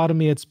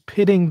dichotomy. It's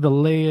pitting the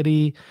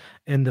laity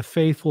and the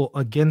faithful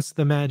against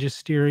the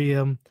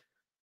magisterium,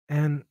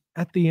 and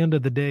at the end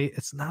of the day,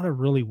 it's not a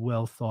really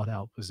well thought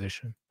out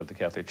position. Of the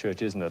Catholic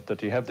Church, isn't it?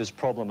 That you have this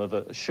problem of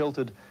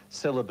sheltered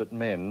celibate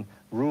men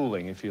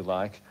ruling, if you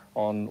like,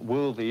 on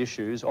worldly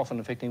issues, often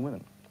affecting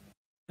women.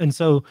 And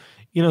so,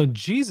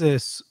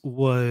 Jesus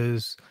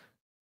was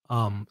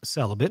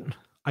celibate.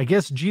 I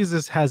guess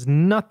Jesus has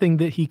nothing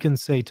that he can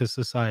say to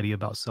society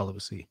about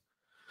celibacy,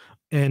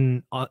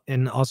 and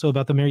also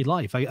about the married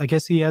life. I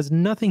guess he has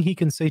nothing he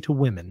can say to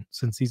women,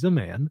 since he's a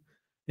man.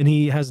 And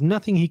he has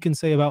nothing he can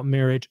say about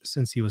marriage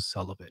since he was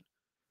celibate.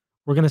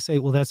 We're going to say,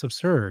 well, that's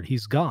absurd.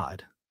 He's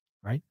God,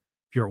 right?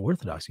 If you're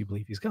Orthodox, you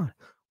believe he's God.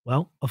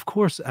 Well, of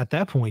course, at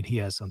that point, he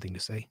has something to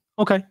say.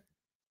 Okay.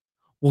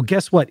 Well,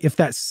 guess what? If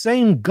that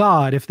same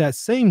God, if that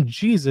same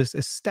Jesus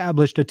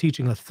established a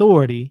teaching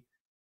authority,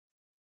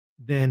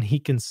 then he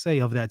can say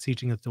of that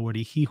teaching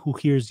authority, he who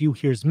hears you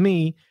hears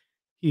me.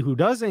 He who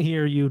doesn't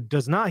hear you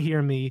does not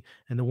hear me,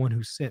 and the one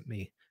who sent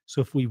me.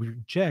 So if we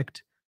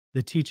reject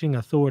the teaching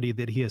authority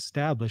that he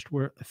established,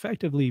 we're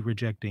effectively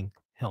rejecting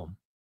him.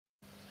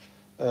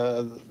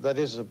 That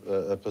is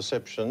a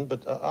perception,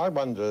 but I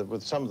wonder,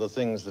 with some of the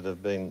things that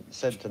have been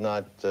said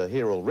tonight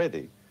here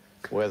already,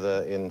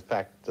 whether in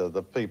fact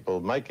the people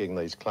making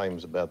these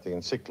claims about the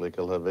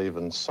encyclical have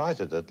even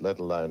cited it, let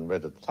alone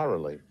read it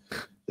thoroughly.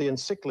 The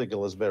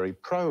encyclical is very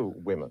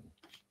pro-women.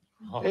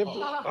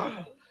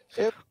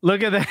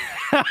 Look at that.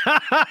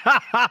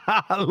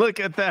 Look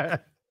at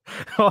that.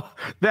 Oh,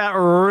 that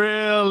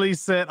really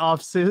set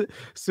off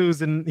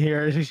Susan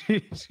here.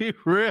 She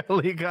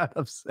really got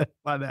upset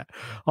by that.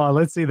 Oh,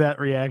 let's see that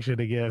reaction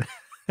again.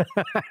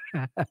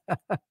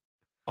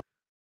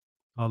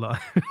 Hold on.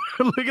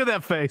 Look at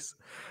that face.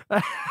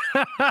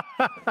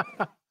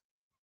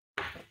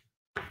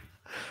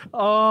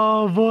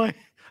 Oh boy.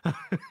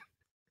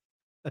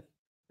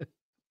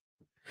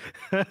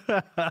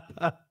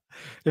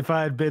 If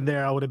I had been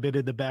there, I would have been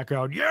in the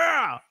background.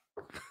 Yeah.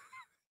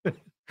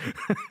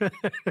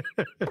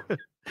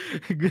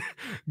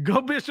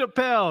 Go Bishop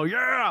Pell.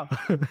 Yeah.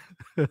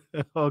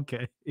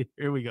 Okay,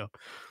 here we go.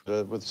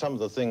 With some of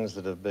the things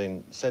that have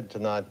been said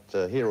tonight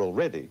here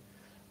already,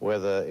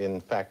 whether in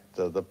fact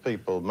the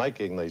people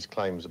making these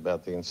claims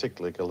about the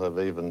encyclical have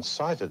even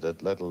cited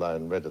it, let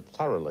alone read it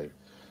thoroughly.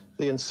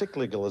 The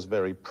encyclical is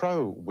very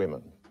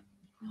pro-women.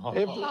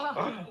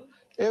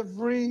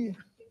 Every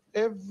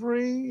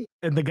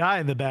And the guy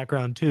in the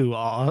background too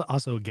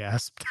also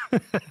gasped.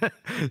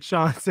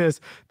 Sean says,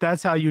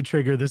 that's how you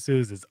trigger the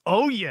Susans.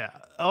 Oh yeah.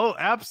 Oh,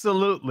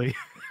 absolutely.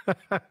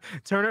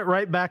 Turn it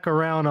right back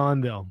around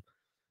on them.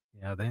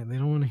 Yeah, they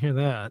don't want to hear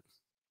that.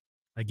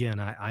 Again,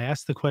 I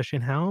asked the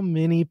question, how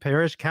many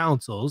parish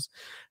councils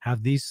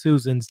have these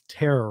Susans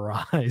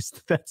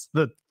terrorized? That's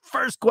the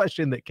first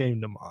question that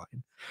came to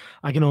mind.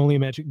 I can only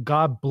imagine.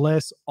 God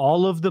bless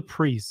all of the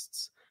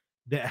priests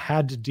that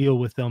had to deal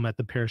with them at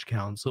the parish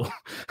council.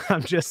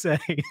 I'm just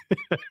saying.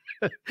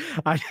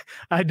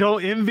 I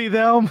don't envy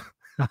them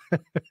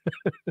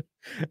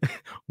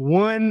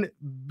one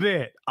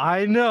bit.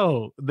 I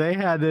know they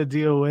had to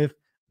deal with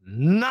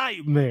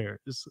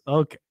nightmares.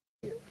 Okay.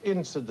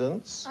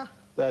 incidents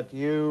that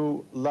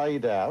you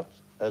laid out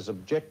as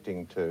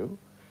objecting to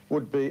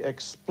would be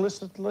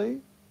explicitly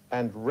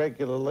and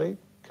regularly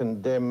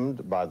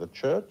condemned by the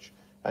church,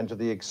 and to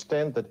the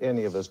extent that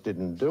any of us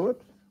didn't do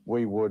it,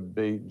 we would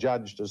be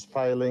judged as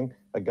failing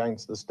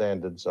against the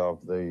standards of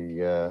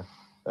the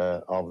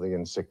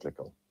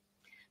encyclical.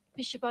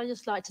 Bishop, I'd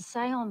just like to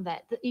say on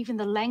that even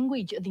the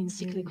language of the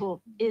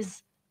encyclical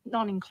is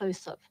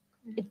non-inclusive.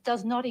 It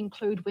does not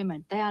include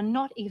women. They are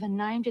not even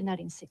named in that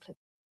encyclical.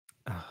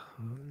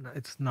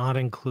 It's not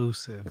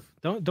inclusive.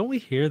 Don't we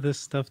hear this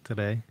stuff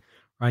today?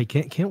 Right?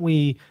 Can't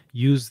we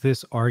use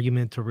this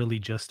argument to really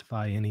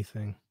justify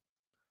anything?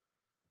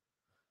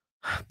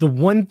 The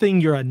one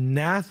thing you're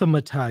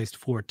anathematized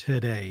for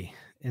today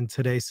in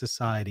today's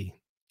society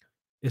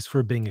is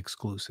for being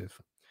exclusive.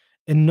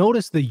 And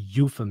notice the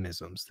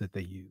euphemisms that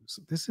they use.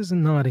 This is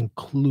not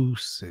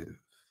inclusive.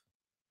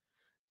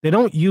 They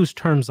don't use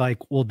terms like,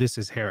 well, this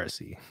is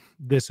heresy,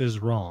 this is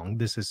wrong,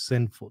 this is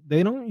sinful.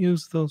 They don't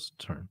use those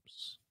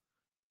terms,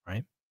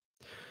 right?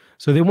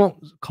 So they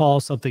won't call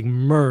something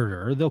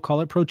murder. They'll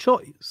call it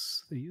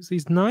pro-choice. They use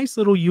these nice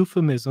little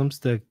euphemisms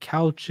to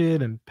couch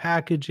it and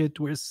package it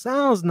to where it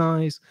sounds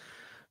nice,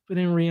 but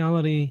in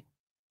reality,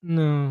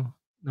 no,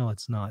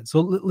 it's not.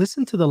 So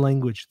listen to the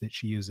language that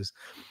she uses.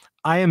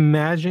 I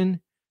imagine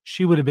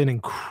she would have been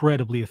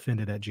incredibly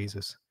offended at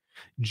Jesus.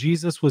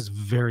 Jesus was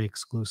very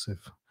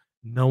exclusive.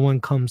 No one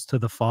comes to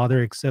the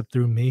Father except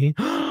through me.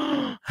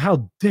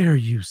 How dare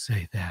you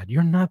say that?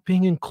 You're not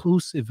being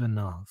inclusive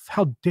enough.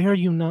 How dare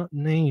you not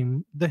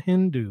name the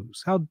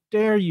Hindus? How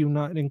dare you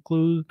not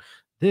include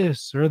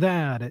this or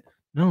that?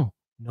 No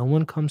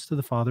one comes to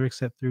the Father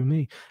except through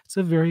me. It's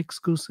a very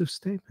exclusive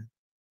statement.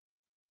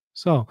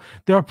 So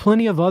there are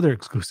plenty of other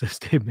exclusive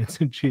statements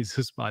in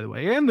Jesus, by the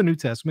way, and the New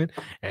Testament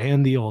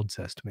and the Old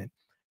Testament.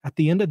 At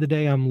the end of the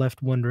day, I'm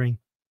left wondering,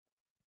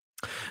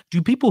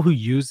 do people who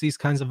use these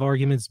kinds of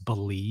arguments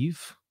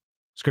believe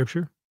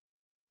Scripture?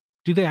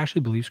 Do they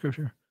actually believe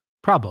Scripture?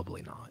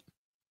 Probably not.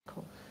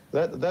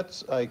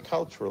 That's a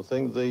cultural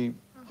thing.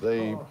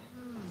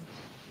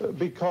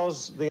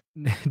 Because the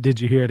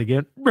Did you hear it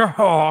again?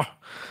 Hold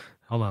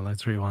on,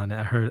 let's rewind.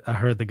 I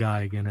heard the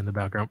guy again in the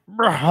background.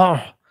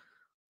 Hold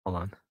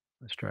on,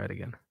 let's try it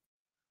again.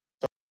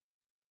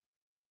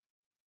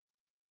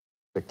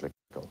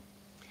 encyclical.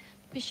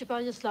 Bishop,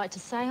 I'd just like to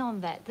say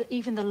on that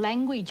even the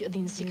language of the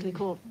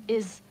encyclical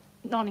is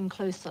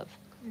non-inclusive.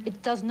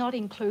 It does not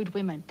include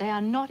women. They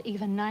are not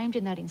even named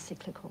in that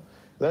encyclical.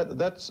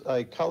 That's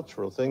a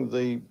cultural thing.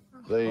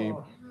 Because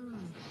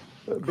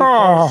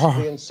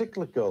the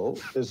encyclical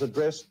is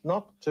addressed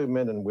not to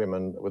men and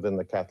women within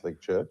the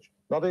Catholic Church,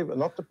 not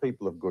to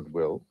people of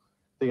goodwill.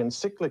 The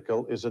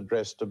encyclical is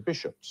addressed to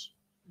bishops.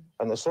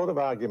 And the sort of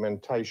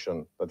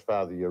argumentation that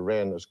Father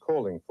Uren is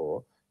calling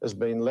for has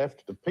been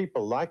left to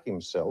people like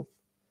himself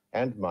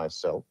and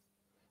myself.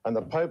 And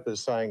the Pope is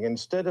saying,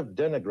 instead of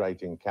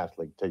denigrating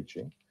Catholic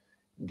teaching,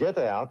 get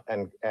out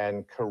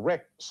and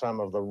correct some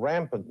of the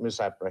rampant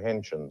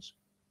misapprehensions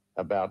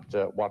about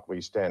what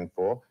we stand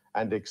for,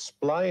 and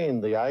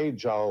explain the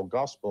age-old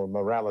gospel of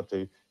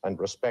morality and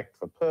respect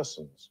for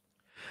persons.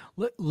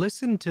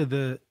 Listen to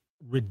the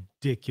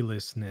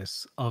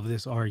ridiculousness of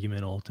this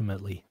argument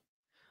ultimately.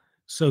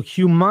 So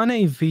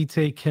humane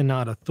vitae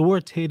cannot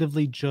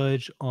authoritatively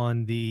judge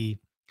on the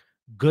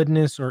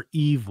goodness or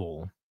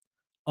evil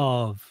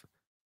of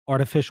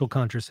artificial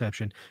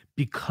contraception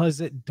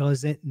because it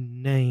doesn't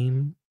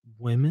name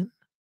women.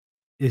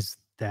 Is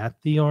that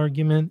the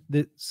argument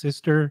that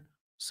Sister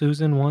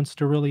Susan wants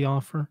to really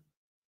offer?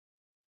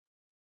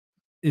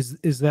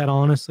 Is that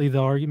honestly the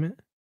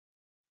argument?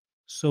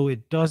 So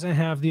it doesn't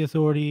have the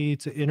authority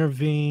to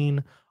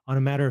intervene on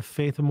a matter of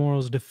faith and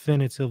morals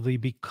definitively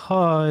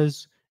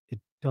because it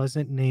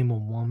doesn't name a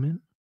woman?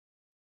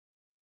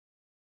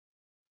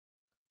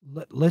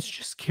 Let's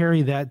just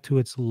carry that to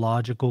its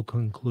logical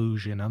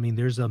conclusion. I mean,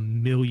 there's a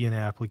million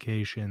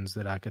applications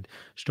that I could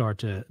start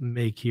to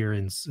make here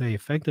and say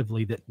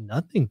effectively that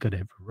nothing could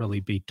ever really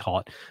be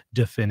taught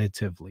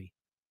definitively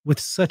with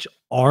such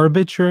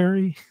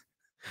arbitrary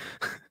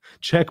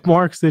check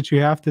marks that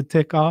you have to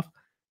tick off,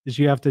 that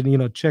you have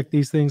to, check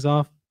these things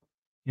off,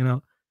 you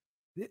know.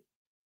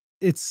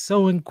 It's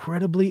so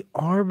incredibly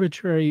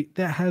arbitrary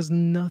that has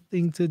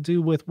nothing to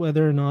do with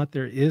whether or not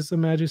there is a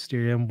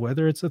magisterium,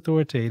 whether it's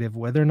authoritative,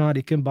 whether or not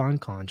it can bind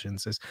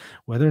consciences,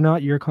 whether or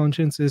not your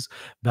conscience is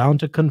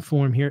bound to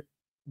conform here,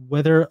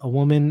 whether a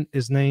woman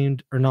is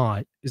named or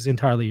not is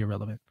entirely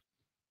irrelevant.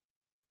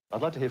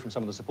 I'd like to hear from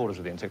some of the supporters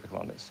of the encyclical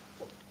on this.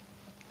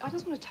 I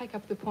just want to take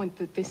up the point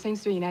that there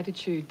seems to be an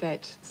attitude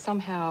that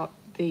somehow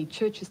the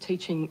Church's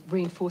teaching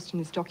reinforced in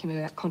this document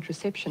about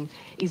contraception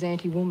is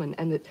anti-woman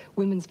and that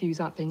women's views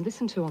aren't being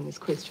listened to on this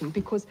question,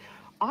 because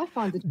I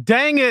find that...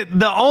 Dang it,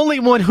 the only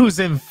one who's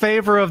in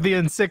favor of the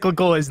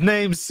encyclical is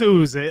named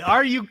Susan.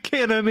 Are you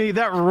kidding me?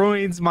 That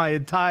ruins my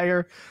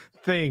entire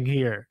thing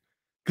here.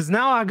 Because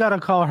now I gotta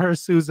call her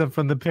Susan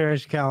from the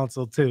parish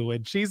council too,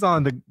 and she's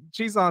on the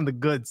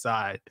good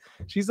side.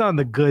 She's on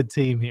the good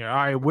team here.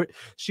 All right,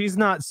 she's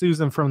not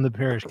Susan from the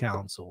parish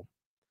council.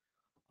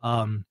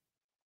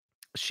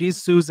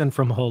 She's Susan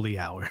from Holy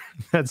Hour.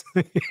 That's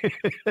all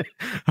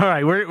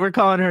right. We're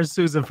calling her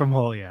Susan from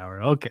Holy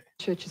Hour. Okay.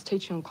 Church's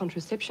teaching on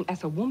contraception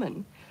as a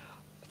woman,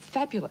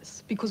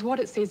 fabulous, because what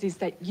it says is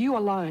that you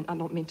alone are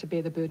not meant to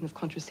bear the burden of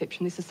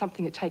contraception. This is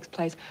something that takes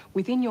place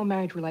within your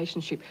married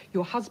relationship.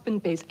 Your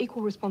husband bears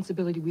equal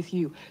responsibility with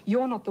you.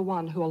 You're not the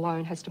one who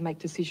alone has to make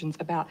decisions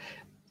about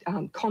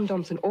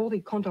condoms, and all the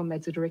condom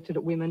ads are directed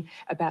at women,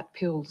 about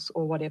pills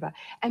or whatever.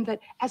 And that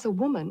as a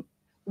woman,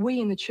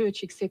 we in the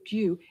Church accept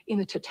you in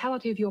the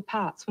totality of your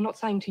parts. We're not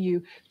saying to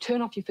you,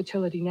 turn off your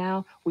fertility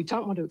now. We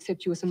don't want to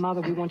accept you as a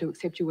mother. We want to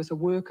accept you as a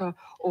worker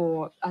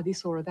or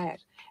this or that.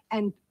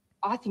 And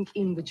I think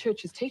in the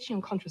Church's teaching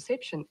on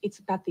contraception, it's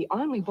about the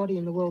only body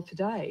in the world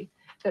today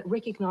that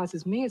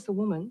recognises me as a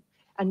woman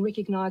and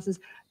recognises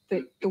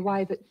the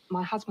way that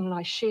my husband and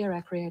I share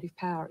our creative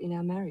power in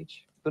our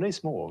marriage.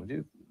 Bernice Moore, do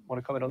you want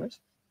to comment on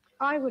this?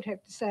 I would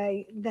have to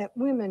say that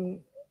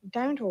women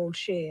don't all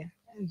share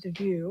the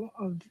view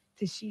of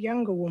this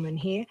younger woman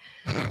here,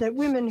 that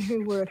women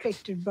who were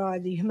affected by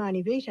the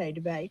Humani Vitae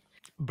debate.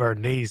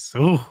 Bernice,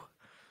 ooh.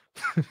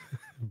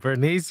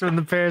 Bernice from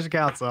the parish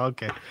council.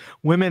 Okay.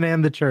 Women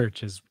and the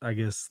Church is, I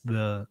guess,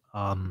 the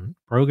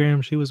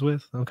program she was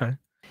with. Okay.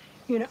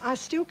 Are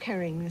still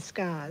carrying the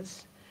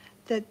scars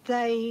that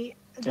they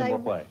In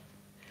what way?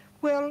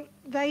 Well,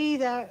 they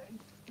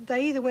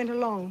either went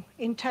along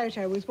in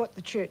toto with what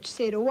the Church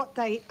said or what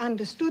they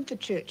understood the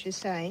Church is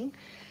saying,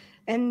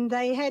 and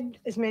they had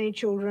as many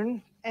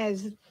children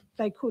as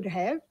they could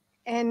have,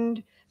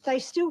 and they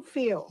still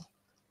feel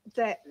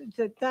that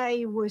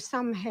they were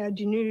somehow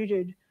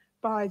denuded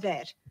by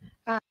that.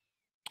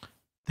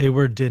 They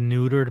were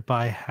denuded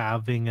by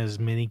having as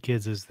many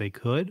kids as they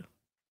could?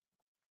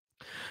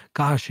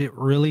 Gosh, it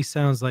really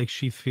sounds like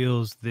she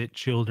feels that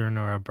children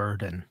are a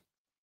burden.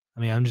 I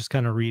mean, I'm just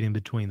kind of reading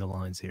between the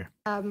lines here.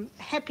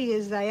 Happy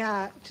as they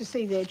are to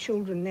see their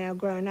children now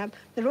grown up,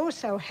 they're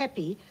also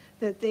happy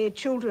that their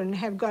children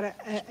have got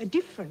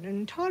an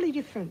entirely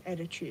different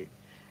attitude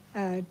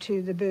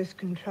to the birth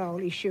control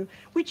issue,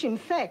 which in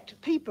fact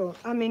people,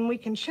 I mean, we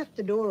can shut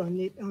the door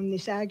on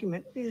this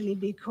argument really,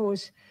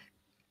 because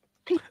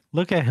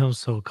look at him,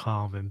 so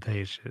calm and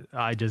patient.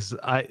 I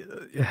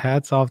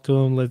hats off to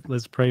him.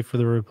 Let's pray for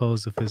the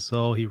repose of his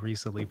soul. He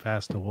recently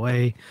passed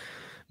away.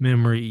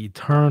 Memory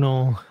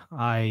eternal.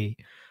 I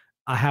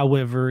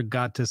however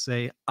got to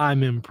say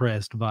I'm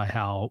impressed by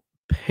how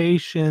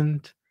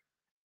patient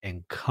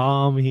and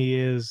calm he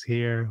is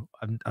here.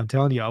 I'm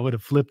telling you, I would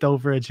have flipped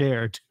over a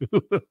chair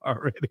too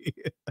already.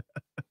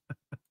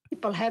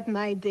 people have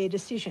made their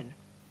decision.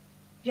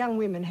 Young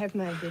women have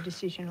made their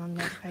decision on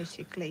that,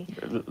 basically.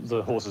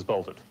 The horse has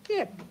bolted.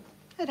 Yeah,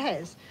 it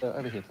has.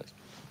 Over here, please.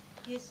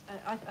 Yes,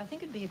 I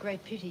think it'd be a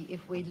great pity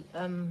if we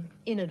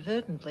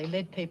inadvertently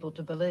led people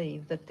to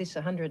believe that this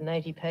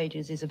 180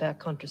 pages is about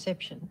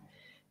contraception.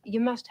 You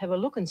must have a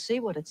look and see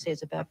what it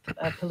says about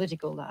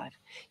political life.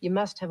 You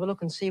must have a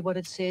look and see what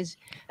it says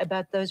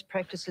about those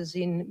practices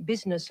in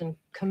business and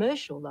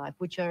commercial life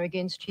which are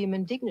against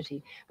human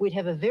dignity. We'd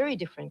have a very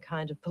different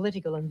kind of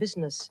political and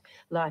business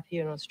life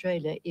here in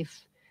Australia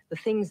if the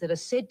things that are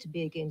said to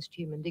be against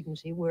human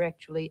dignity were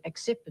actually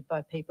accepted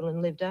by people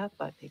and lived out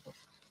by people.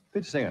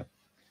 Peter Singer.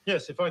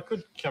 Yes, if I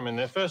could come in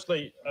there.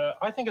 Firstly,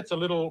 I think it's a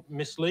little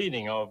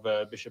misleading of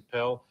Bishop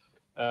Pell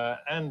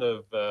and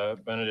of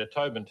Bernadette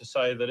Tobin to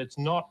say that it's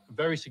not a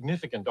very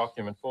significant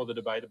document for the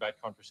debate about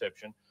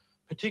contraception,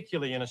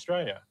 particularly in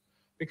Australia,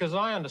 Because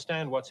I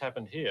understand what's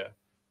happened here.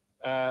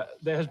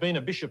 There has been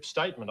a bishop's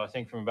statement, I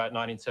think, from about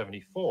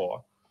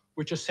 1974,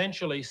 which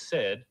essentially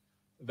said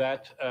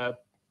that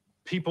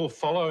people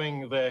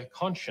following their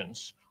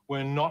conscience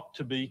were not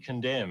to be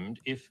condemned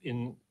if,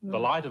 in the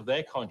light of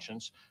their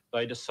conscience,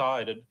 they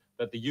decided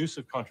that the use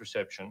of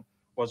contraception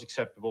was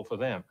acceptable for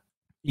them.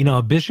 You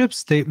know, bishop's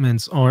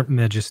statements aren't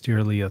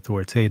magisterially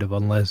authoritative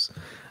unless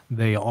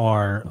they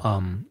are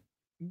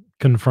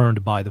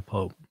confirmed by the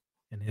Pope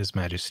in his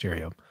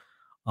magisterium.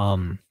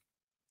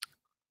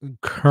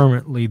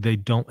 Currently, they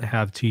don't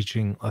have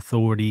teaching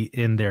authority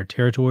in their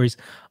territories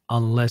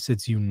unless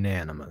it's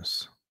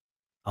unanimous.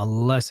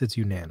 Unless it's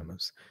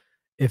unanimous.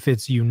 If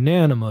it's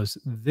unanimous,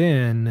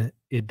 then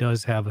it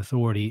does have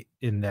authority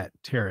in that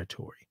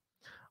territory.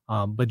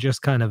 But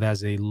just kind of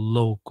as a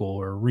local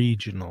or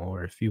regional,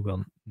 or if you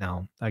will,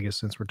 now, I guess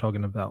since we're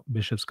talking about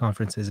bishops'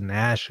 conferences,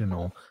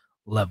 national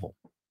level.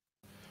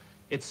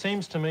 It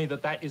seems to me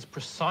that that is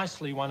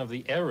precisely one of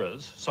the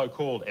errors,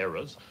 so-called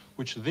errors,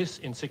 which this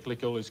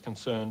encyclical is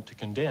concerned to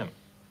condemn.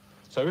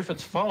 So if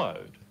it's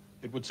followed,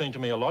 it would seem to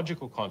me a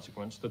logical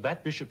consequence that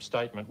that bishop's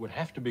statement would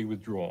have to be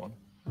withdrawn,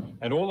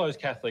 and all those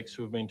Catholics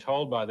who have been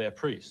told by their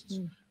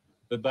priests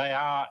that they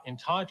are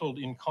entitled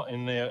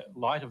in their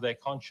light of their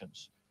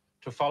conscience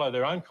to follow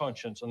their own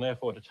conscience and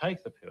therefore to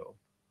take the pill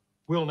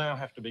will now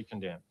have to be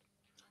condemned.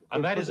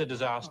 And that is a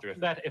disaster. If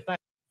that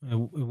It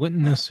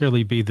wouldn't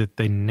necessarily be that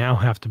they now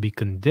have to be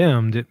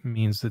condemned. It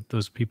means that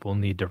those people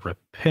need to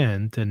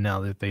repent, and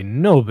now that they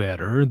know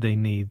better, they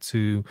need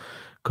to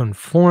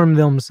conform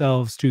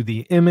themselves to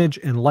the image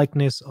and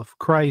likeness of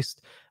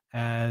Christ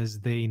as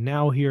they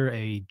now hear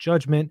a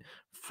judgment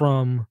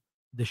from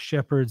the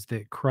shepherds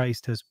that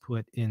Christ has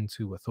put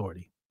into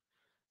authority.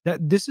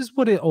 That this is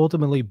what it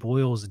ultimately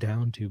boils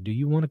down to. Do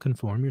you want to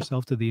conform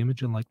yourself to the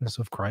image and likeness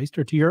of Christ,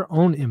 or to your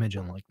own image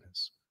and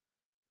likeness?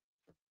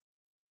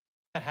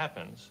 that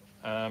happens,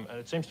 and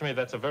it seems to me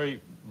that's a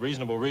very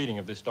reasonable reading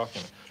of this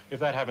document. If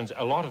that happens,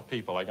 a lot of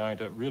people are going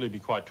to really be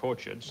quite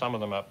tortured. Some of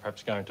them are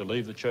perhaps going to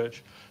leave the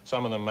church.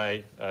 Some of them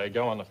may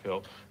go on the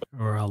pill.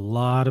 There were a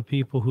lot of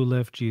people who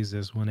left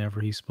Jesus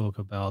whenever he spoke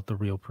about the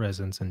real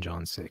presence in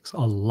John 6. A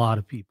lot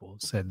of people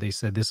said,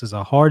 this is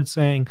a hard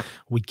saying.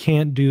 We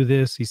can't do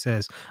this. He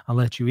says, I'll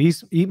let you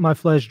eat my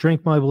flesh,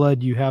 drink my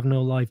blood. You have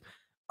no life.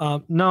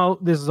 No,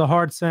 this is a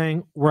hard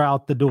saying. We're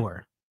out the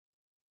door.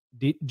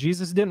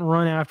 Jesus didn't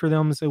run after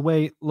them and say,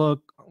 wait, look,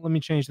 let me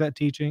change that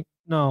teaching.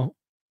 No,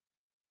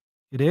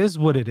 it is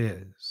what it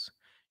is.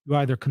 You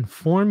either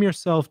conform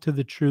yourself to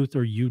the truth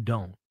or you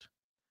don't.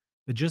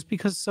 But just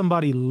because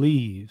somebody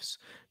leaves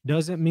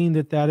doesn't mean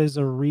that that is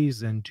a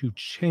reason to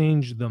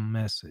change the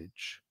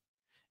message.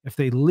 If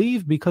they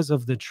leave because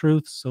of the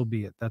truth, so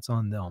be it. That's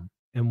on them.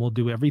 And we'll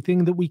do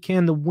everything that we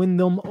can to win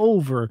them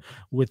over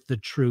with the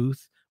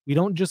truth. We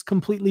don't just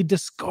completely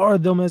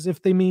discard them as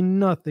if they mean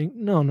nothing.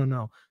 No, no,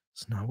 no.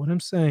 It's not what I'm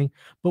saying.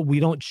 But we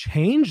don't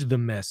change the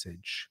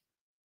message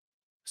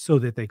so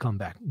that they come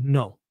back.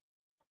 No.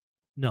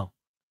 No.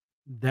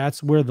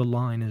 That's where the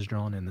line is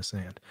drawn in the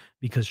sand,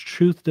 because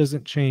truth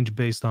doesn't change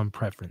based on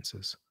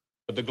preferences.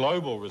 But the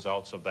global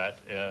results of that,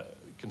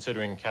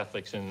 considering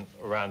Catholics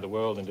around the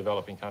world in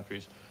developing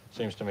countries,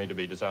 seems to me to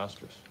be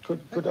disastrous.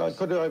 Could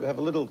I have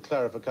a little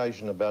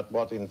clarification about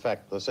what, in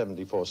fact, the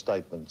 74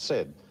 statement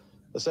said?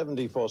 The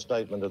 74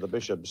 statement of the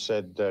bishop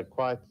said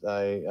quite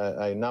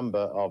a number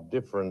of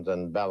different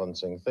and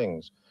balancing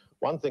things.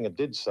 One thing it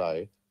did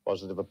say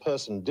was that if a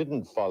person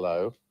didn't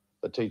follow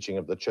the teaching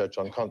of the church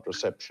on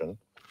contraception,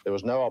 there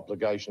was no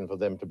obligation for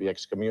them to be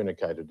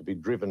excommunicated, to be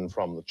driven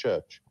from the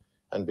church.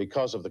 And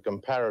because of the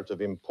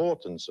comparative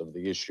importance of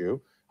the issue,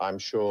 I'm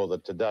sure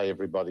that today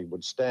everybody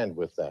would stand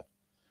with that.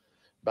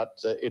 But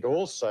it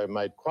also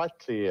made quite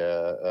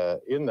clear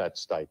in that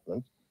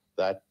statement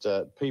that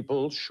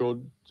people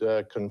should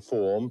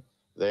conform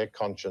their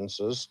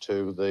consciences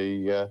to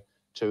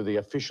the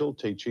official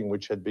teaching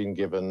which had been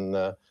given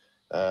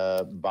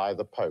by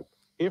the Pope.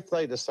 If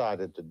they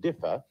decided to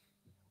differ,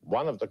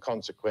 one of the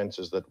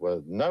consequences that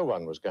no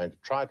one was going to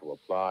try to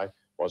apply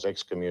was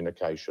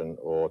excommunication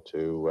or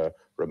to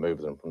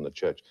remove them from the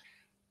church.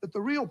 But the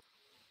real...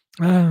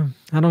 I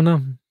don't know.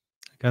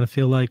 I kind of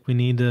feel like we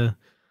need to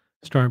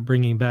start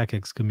bringing back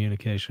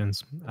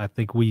excommunications. I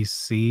think we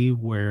see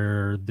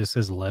where this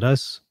has led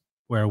us,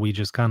 where we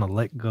just kind of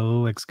let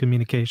go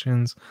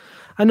excommunications.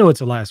 I know it's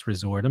a last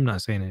resort. I'm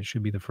not saying it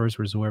should be the first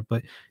resort,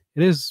 but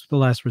it is the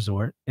last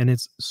resort, and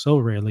it's so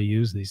rarely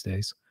used these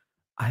days.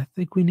 I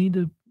think we need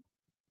to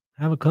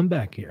have a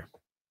comeback here.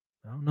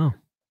 I don't know.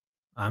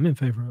 I'm in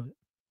favor of it.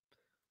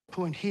 The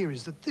point here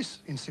is that this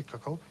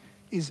encyclical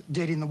is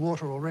dead in the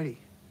water already.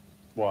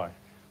 Why?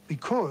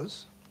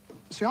 Because,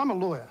 see, I'm a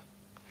lawyer,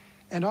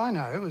 and I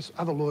know, as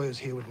other lawyers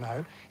here would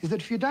know, is that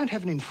if you don't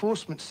have an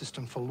enforcement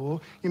system for law,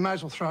 you may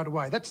as well throw it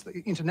away. That's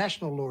the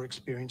international law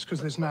experience,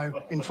 because there's no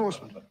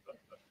enforcement.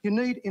 You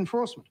need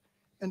enforcement.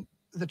 And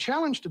the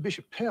challenge to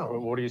Bishop Pell...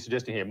 What are you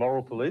suggesting here,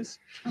 moral police?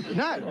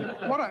 No,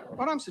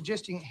 what I'm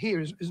suggesting here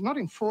is not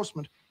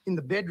enforcement in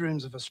the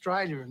bedrooms of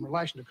Australia in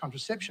relation to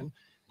contraception.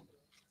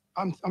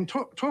 I'm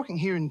talking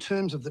here in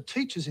terms of the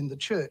teachers in the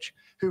church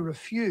who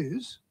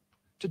refuse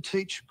to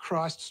teach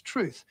Christ's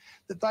truth,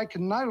 that they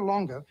can no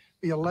longer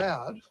be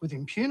allowed with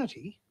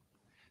impunity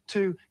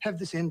to have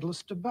this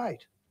endless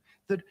debate.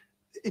 That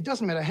it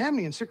doesn't matter how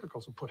many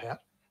encyclicals are put out,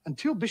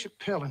 until Bishop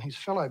Pell and his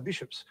fellow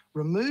bishops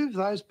remove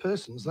those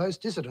persons, those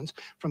dissidents,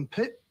 from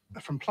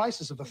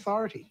places of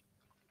authority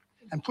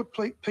and put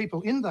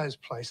people in those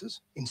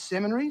places, in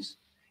seminaries,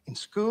 in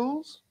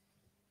schools,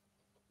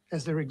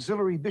 as their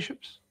auxiliary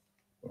bishops,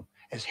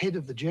 as head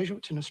of the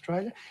Jesuits in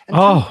Australia,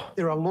 until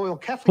there are loyal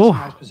Catholics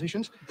in those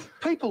positions,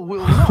 people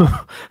will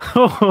not.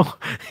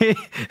 He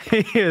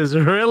is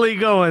really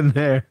going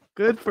there.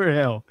 Good for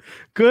him.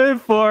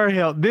 Good for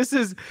him. This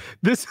is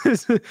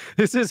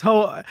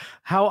how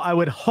I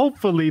would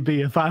hopefully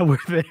be if I were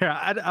there.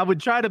 I would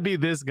try to be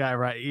this guy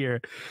right here.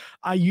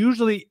 I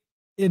usually,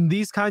 in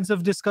these kinds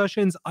of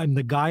discussions, I'm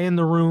the guy in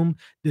the room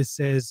that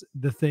says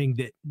the thing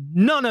that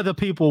none of the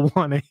people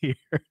want to hear.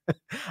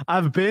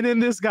 I've been in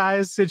this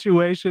guy's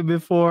situation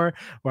before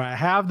where I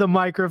have the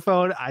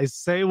microphone, I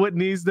say what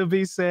needs to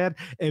be said,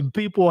 and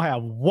people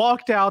have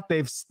walked out,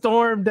 they've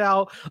stormed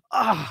out,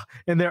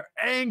 and they're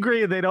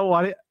angry and they don't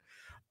want it.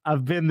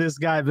 I've been this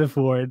guy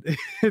before.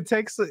 It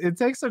takes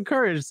some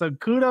courage, so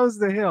kudos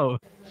to him.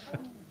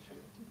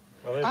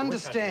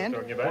 Understand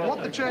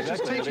what the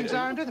church's teachings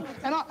are and do them.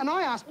 And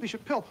I asked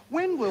Bishop Pell,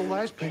 when will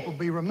those people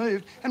be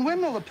removed, and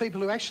when will the people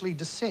who actually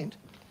dissent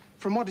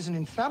from what is an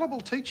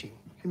infallible teaching,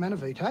 Humana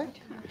Vitae,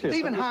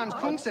 even Hans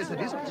Kung says it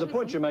is. The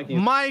point you're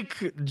making...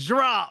 Mic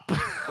drop.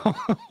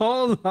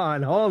 Hold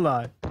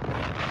on.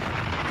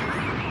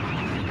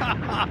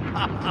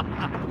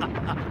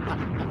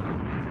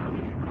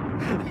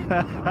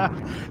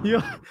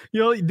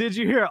 Did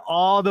you hear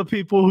all the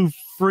people who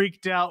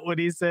freaked out when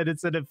he said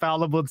it's an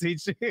infallible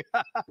teaching?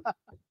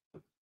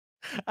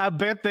 I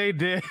bet they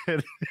did.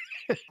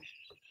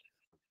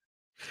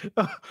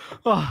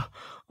 oh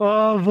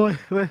boy,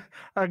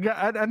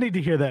 I need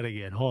to hear that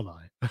again. Hold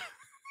on.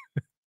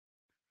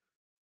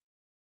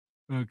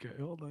 Okay,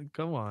 hold on.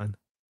 Come on.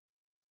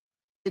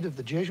 Head of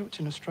the Jesuits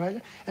in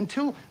Australia,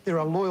 until there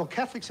are loyal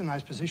Catholics in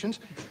those positions,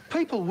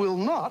 people will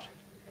not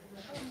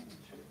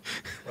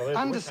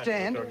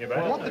understand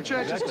what the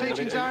church's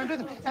teachings are and do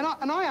them.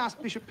 And I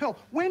asked Bishop Pell,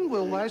 when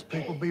will those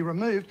people be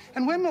removed,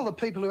 and when will the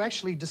people who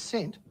actually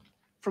dissent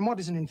from what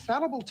is an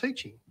infallible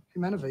teaching,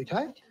 Humana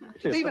Vitae,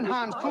 even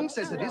Hans Kung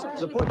says it is.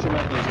 The point you're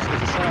making is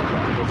a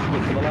sound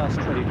one, for the last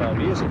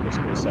 25 years at least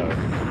or so.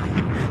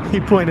 He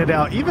pointed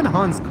out, even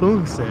Hans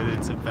Kung said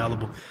it's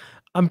infallible.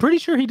 I'm pretty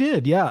sure he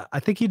did. Yeah, I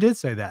think he did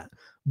say that.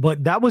 But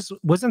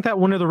wasn't that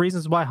one of the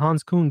reasons why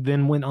Hans Kung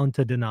then went on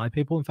to deny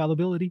papal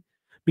infallibility?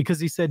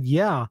 Because he said,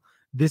 yeah,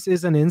 this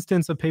is an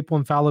instance of papal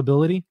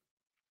infallibility,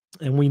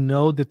 and we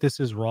know that this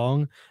is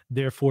wrong,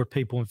 therefore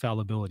papal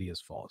infallibility is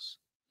false.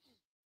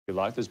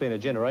 Like there's been a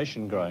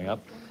generation growing up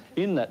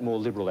in that more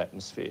liberal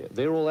atmosphere.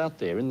 They're all out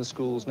there in the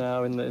schools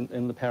now,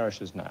 in the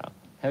parishes now.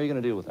 How are you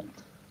going to deal with that?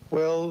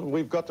 Well,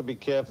 we've got to be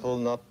careful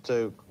not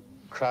to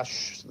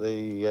crush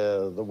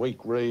the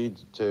weak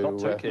reed. Not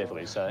too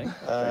carefully saying.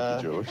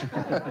 Thank you, George.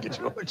 Thank you,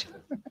 George.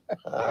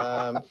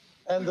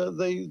 And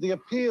the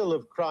appeal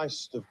of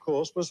Christ, of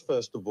course, was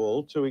first of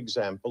all to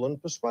example and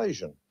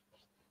persuasion.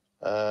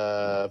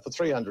 For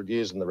 300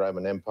 years in the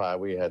Roman Empire,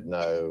 we had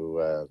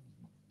no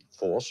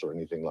force or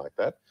anything like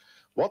that.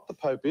 What the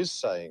Pope is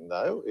saying,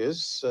 though,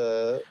 is...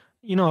 a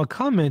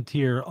comment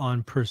here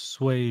on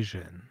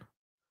persuasion,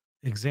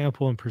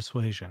 example and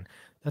persuasion.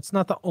 That's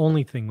not the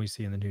only thing we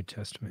see in the New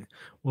Testament.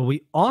 What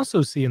we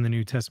also see in the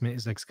New Testament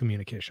is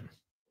excommunication.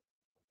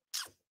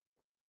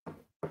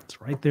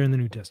 It's right there in the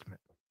New Testament.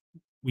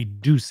 We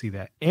do see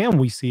that. And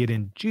we see it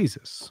in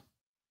Jesus.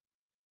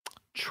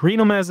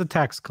 Treat him as a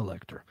tax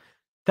collector.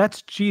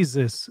 That's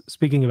Jesus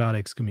speaking about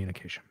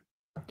excommunication.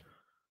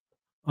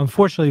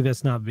 Unfortunately,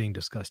 that's not being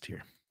discussed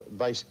here.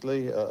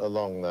 Basically,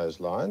 along those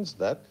lines,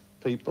 that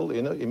people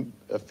in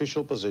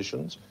official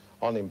positions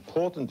on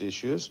important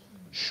issues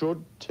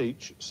should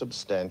teach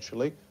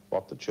substantially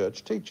what the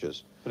church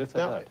teaches. But if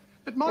they don't?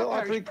 But my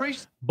parish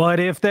priest... But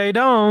if they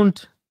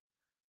don't,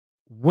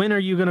 when are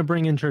you going to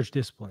bring in church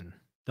discipline?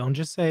 Don't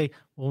just say,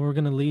 well, we're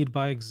going to lead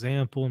by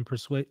example and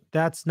persuade.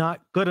 That's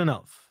not good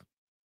enough.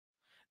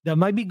 That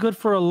might be good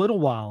for a little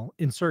while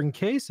in certain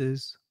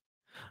cases,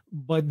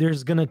 but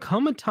there's going to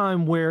come a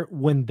time where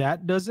when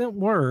that doesn't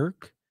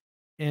work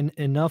and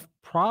enough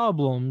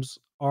problems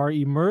are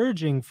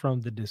emerging from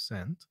the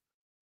dissent,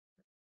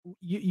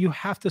 you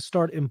have to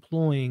start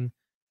employing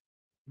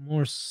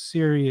more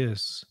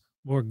serious,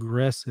 more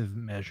aggressive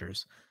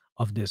measures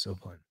of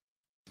discipline.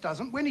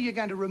 Doesn't. When are you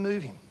going to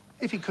remove him?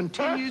 If he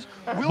continues,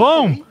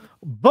 boom,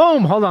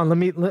 boom. Hold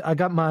on. I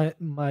got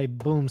my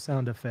boom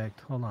sound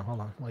effect. Hold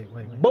on. Wait.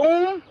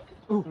 Boom,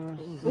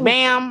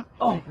 bam,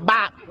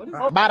 bop,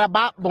 bada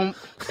bop, boom,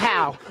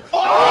 pow.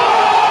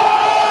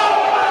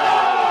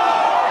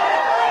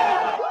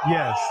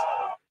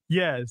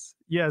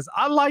 Yes.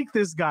 I like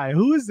this guy.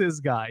 Who is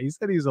this guy? He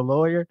said he's a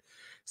lawyer.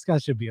 This guy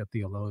should be a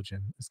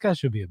theologian. This guy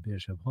should be a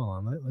bishop.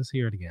 Hold on. Let's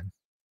hear it again.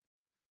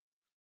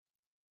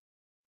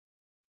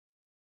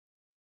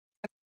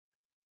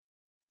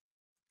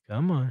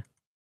 Come on.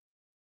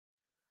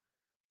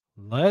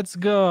 Let's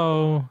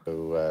go.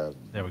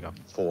 There we go.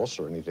 Force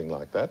or anything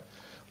like that.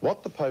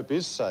 What the Pope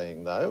is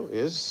saying, though,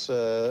 is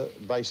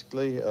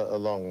basically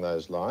along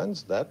those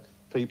lines that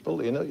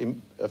people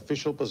in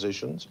official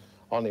positions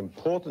on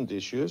important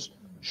issues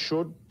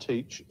should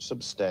teach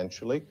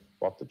substantially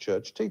what the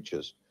Church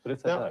teaches. But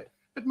if they don't?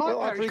 But my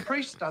parish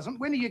priest doesn't.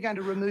 When are you going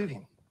to remove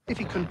him? If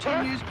he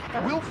continues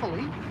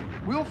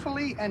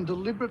willfully and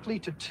deliberately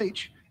to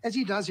teach, as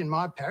he does in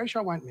my parish,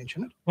 I won't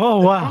mention it.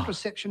 Oh, wow.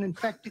 Contraception, in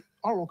fact,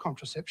 oral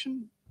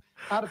contraception,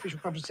 artificial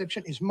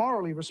contraception, is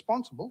morally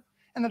responsible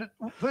and that it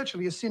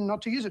virtually is sin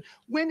not to use it.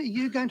 When are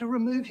you going to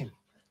remove him?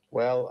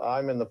 Well,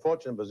 I'm in the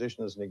fortunate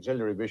position as an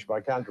auxiliary bishop,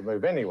 I can't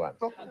remove anyone.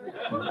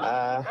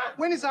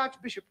 When is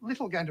Archbishop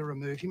Little going to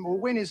remove him, or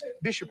when is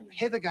Bishop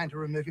Heather going to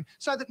remove him,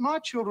 so that my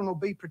children will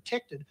be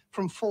protected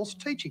from false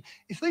teaching?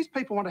 If these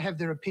people want to have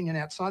their opinion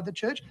outside the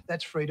church,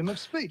 that's freedom of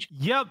speech.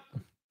 Yep.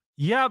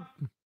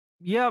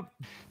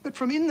 But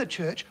from in the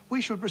church,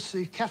 we should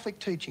receive Catholic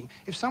teaching.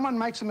 If someone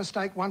makes a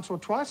mistake once or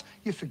twice,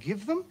 you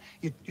forgive them,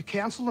 you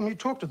counsel them, you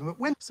talk to them. But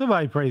when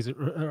somebody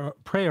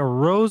pray a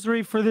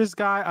rosary for this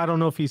guy, I don't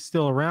know if he's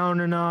still around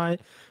or not,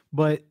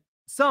 but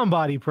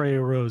somebody pray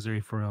a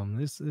rosary for him.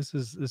 This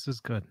is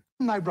good.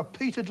 They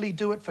repeatedly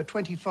do it for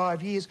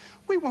 25 years.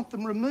 We want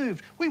them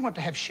removed. We want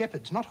to have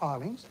shepherds, not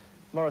hirelings.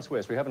 Morris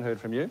West, we haven't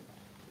heard from you.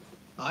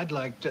 I'd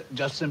like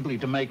just simply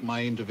to make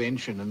my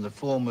intervention in the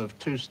form of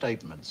two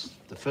statements.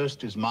 The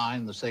first is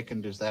mine, the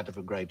second is that of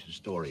a great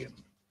historian.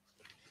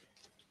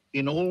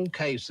 In all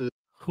cases...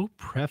 Who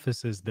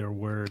prefaces their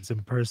words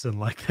in person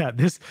like that?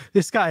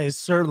 This guy is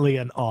certainly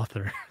an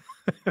author.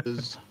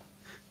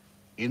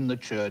 In the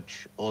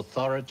church,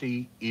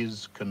 authority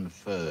is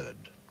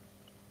conferred.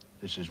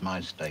 This is my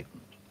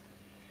statement.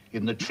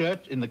 In the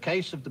church, in the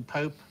case of the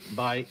Pope,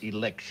 by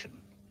election.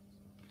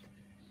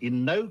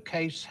 In no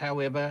case,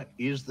 however,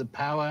 is the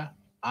power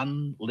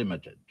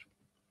unlimited.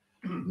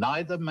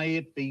 Neither may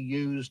it be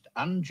used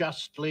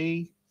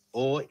unjustly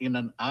or in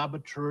an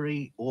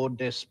arbitrary or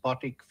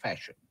despotic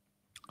fashion.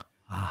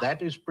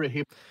 That is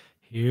prohibited.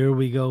 Here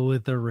we go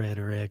with the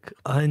rhetoric.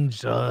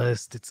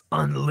 Unjust, it's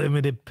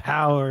unlimited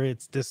power,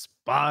 it's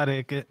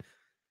despotic.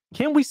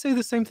 Can't we say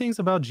the same things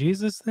about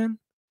Jesus then?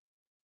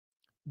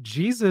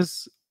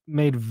 Jesus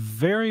made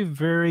very,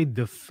 very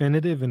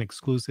definitive and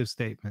exclusive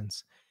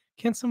statements.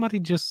 Can't somebody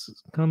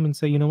just come and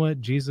say, you know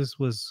what, Jesus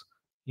was,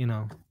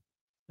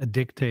 a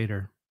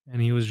dictator,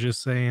 and he was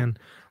just saying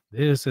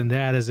this and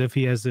that as if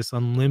he has this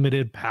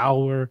unlimited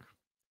power?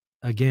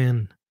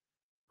 Again,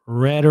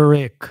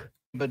 rhetoric.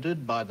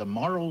 Prohibited by the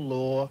moral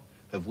law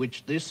of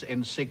which this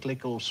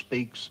encyclical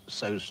speaks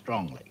so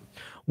strongly.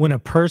 When a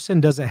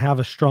person doesn't have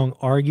a strong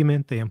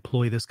argument, they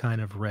employ this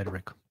kind of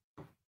rhetoric.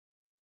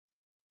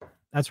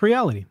 That's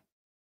reality.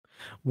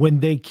 When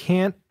they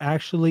can't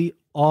actually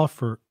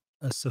offer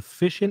a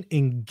sufficient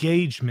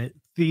engagement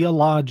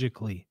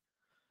theologically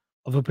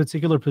of a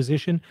particular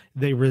position,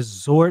 they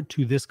resort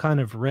to this kind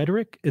of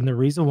rhetoric. And the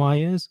reason why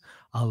is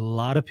a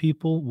lot of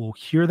people will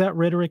hear that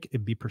rhetoric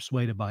and be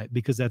persuaded by it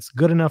because that's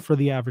good enough for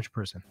the average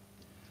person.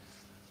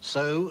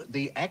 So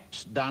the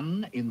acts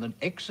done in the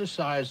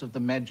exercise of the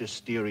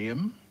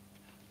magisterium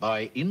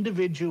by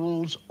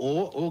individuals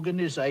or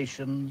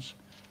organizations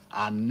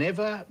are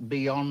never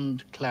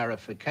beyond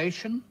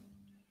clarification,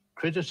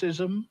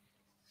 criticism,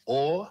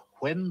 or,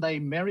 when they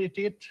merit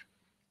it,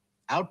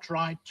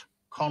 outright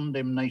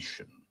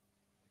condemnation.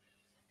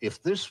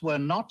 If this were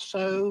not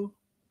so,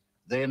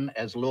 then,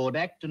 as Lord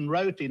Acton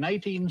wrote in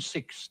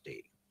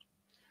 1860,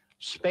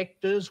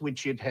 spectres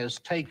which it has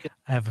taken...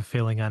 I have a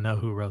feeling I know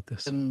who wrote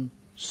this.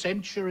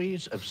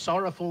 ...centuries of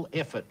sorrowful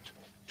effort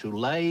to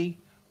lay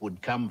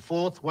would come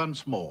forth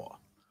once more.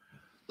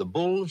 The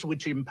bulls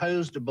which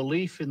imposed a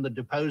belief in the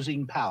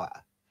deposing power,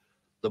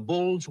 the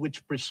bulls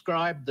which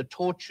prescribed the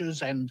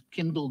tortures and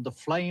kindled the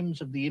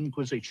flames of the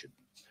Inquisition,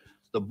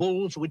 the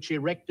bulls which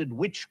erected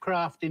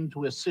witchcraft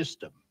into a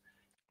system.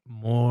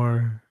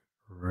 More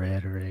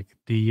rhetoric.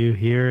 Do you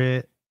hear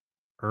it?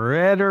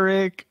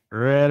 Rhetoric,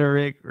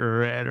 rhetoric,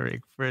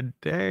 rhetoric for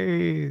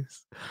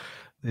days.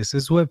 This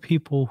is what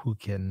people who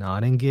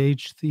cannot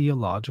engage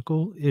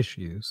theological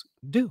issues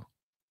do.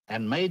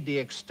 And made the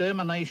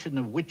extermination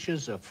of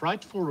witches a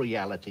frightful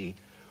reality,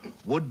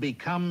 would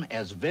become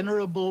as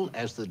venerable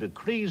as the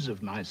decrees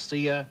of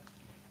Nicaea,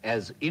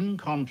 as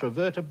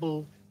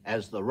incontrovertible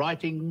as the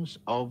writings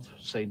of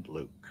St.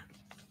 Luke.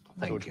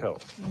 Thank you.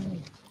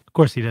 Of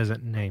course, he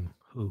doesn't name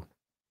who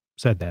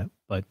said that,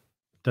 but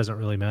it doesn't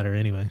really matter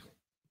anyway.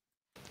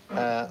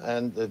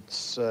 And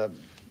it's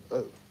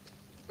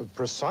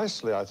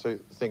precisely, I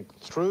think,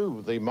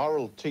 through the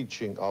moral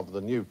teaching of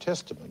the New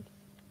Testament,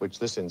 which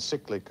this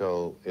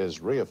encyclical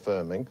is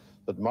reaffirming,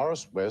 that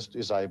Morris West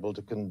is able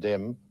to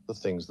condemn the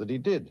things that he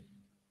did.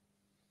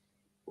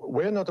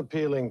 We're not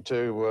appealing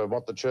to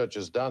what the church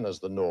has done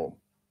as the norm.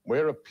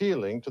 We're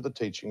appealing to the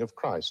teaching of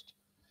Christ.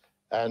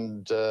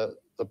 And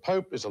the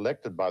Pope is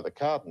elected by the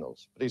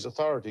cardinals, but his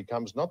authority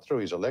comes not through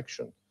his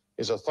election.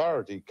 His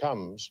authority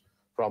comes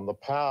from the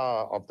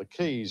power of the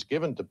keys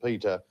given to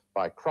Peter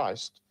by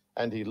Christ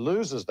and he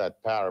loses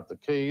that power of the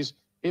keys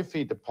if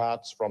he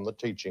departs from the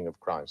teaching of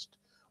Christ.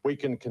 We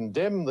can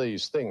condemn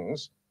these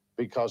things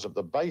because of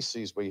the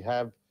bases we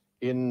have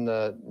in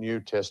New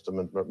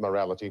Testament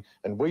morality,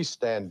 and we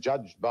stand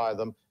judged by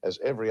them as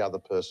every other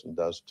person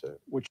does too.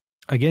 Which,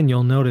 again,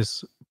 you'll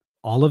notice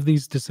all of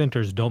these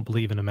dissenters don't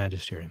believe in a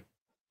magisterium,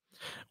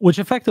 which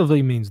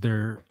effectively means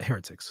they're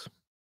heretics.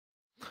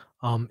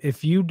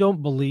 If you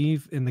don't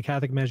believe in the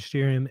Catholic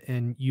magisterium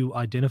and you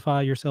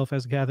identify yourself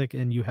as a Catholic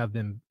and you have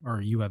been,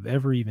 or you have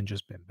ever even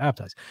just been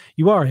baptized,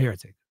 you are a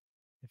heretic.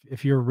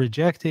 If you're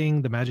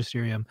rejecting the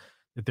magisterium,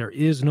 that there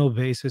is no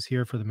basis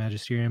here for the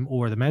magisterium,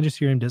 or the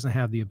magisterium doesn't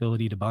have the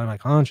ability to bind my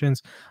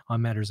conscience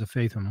on matters of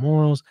faith and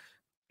morals,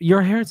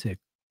 you're a heretic.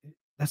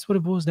 That's what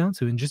it boils down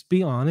to. And just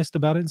be honest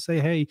about it and say,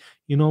 hey,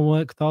 you know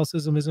what?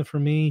 Catholicism isn't for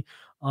me.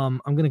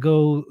 I'm going to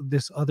go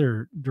this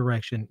other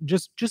direction.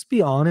 Just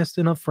be honest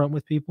and upfront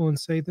with people and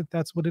say that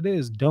that's what it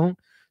is. Don't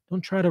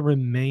try to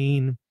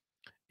remain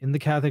in the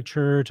Catholic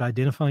Church,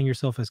 identifying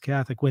yourself as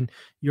Catholic when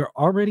you're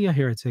already a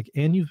heretic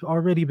and you've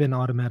already been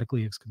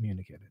automatically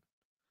excommunicated.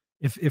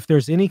 If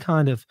there's any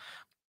kind of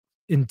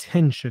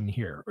intention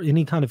here, or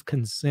any kind of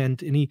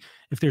consent,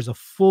 if there's a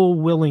full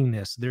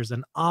willingness, there's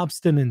an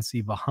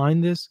obstinacy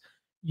behind this,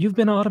 you've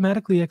been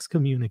automatically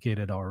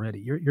excommunicated already.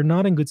 You're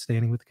not in good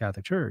standing with the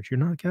Catholic Church. You're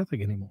not a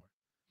Catholic anymore.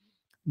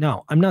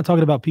 Now, I'm not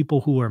talking about people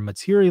who are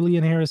materially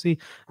in heresy.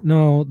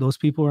 No, those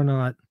people are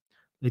not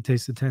late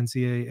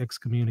sententiae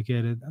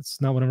excommunicated. That's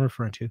not what I'm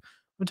referring to.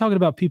 I'm talking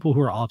about people who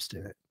are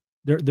obstinate.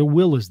 Their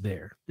will is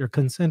there. Their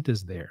consent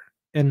is there.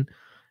 And,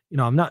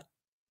 I'm not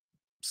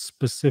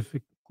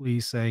specifically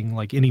saying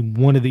like any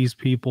one of these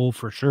people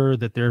for sure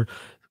that their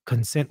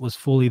consent was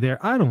fully there.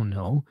 I don't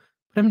know.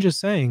 But I'm just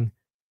saying,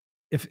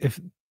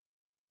 if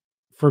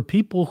for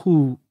people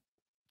who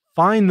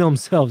find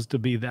themselves to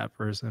be that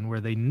person where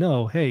they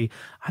know, hey,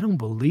 I don't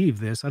believe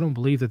this. I don't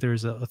believe that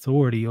there's an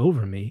authority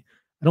over me.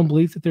 I don't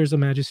believe that there's a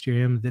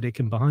magisterium, that it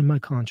can bind my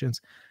conscience.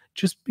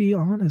 Just be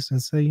honest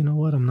and say, you know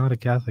what, I'm not a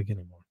Catholic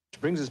anymore.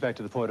 Which brings us back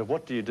to the point of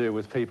what do you do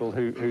with people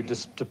who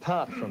just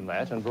depart from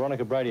that? And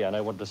Veronica Brady, I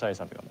know, wanted to say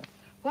something on that.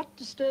 What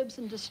disturbs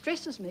and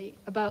distresses me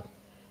about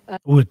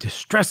it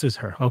distresses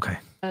her. Okay.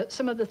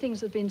 Some of the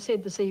things that have been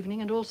said this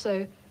evening, and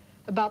also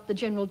about the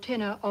general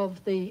tenor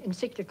of the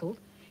encyclical,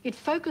 it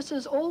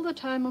focuses all the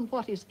time on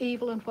what is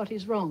evil and what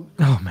is wrong.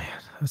 Oh, man,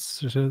 that's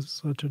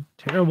just such a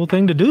terrible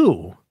thing to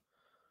do,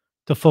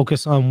 to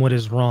focus on what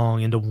is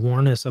wrong and to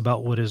warn us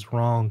about what is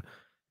wrong.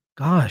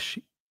 Gosh,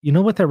 you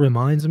know what that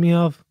reminds me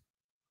of?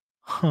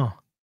 Huh.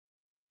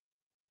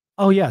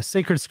 Oh, yeah,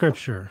 sacred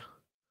scripture.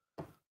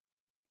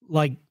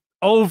 Like,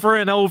 over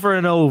and over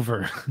and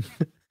over.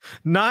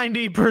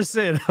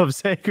 90% of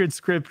sacred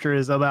scripture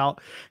is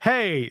about,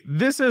 hey,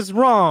 this is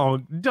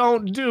wrong,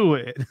 don't do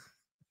it.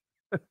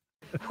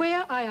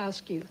 Where, I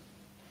ask you,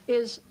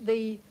 is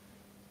the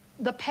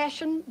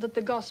passion that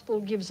the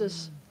gospel gives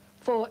us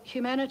for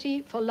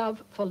humanity, for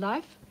love, for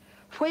life?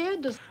 Where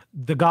does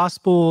the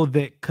gospel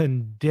that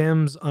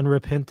condemns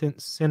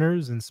unrepentant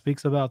sinners and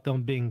speaks about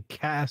them being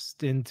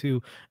cast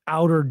into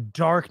outer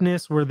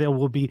darkness where there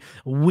will be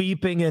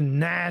weeping and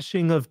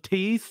gnashing of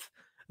teeth,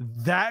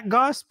 that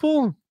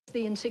gospel?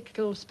 The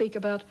encyclical speak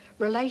about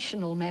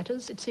relational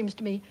matters. It seems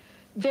to me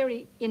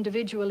very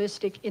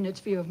individualistic in its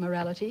view of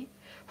morality.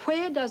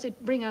 Where does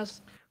it bring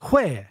us?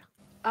 Where?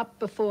 Up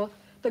before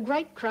the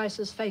great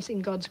crisis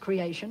facing God's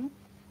creation,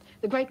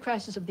 the great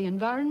crisis of the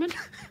environment.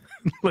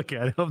 Look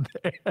at him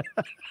there.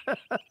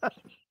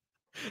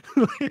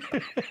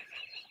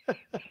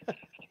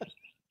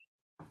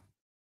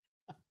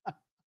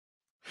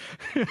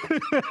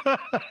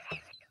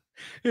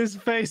 His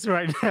face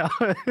right now.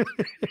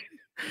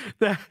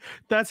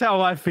 That's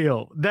how I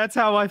feel. That's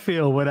how I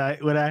feel when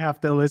I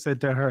have to listen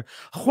to her.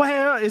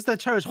 Where is the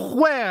church?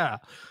 Where?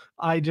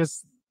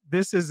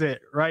 This is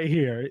it right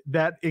here.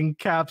 That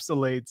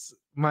encapsulates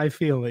my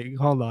feeling.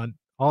 Hold on.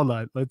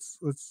 Let's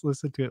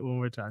listen to it one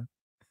more time.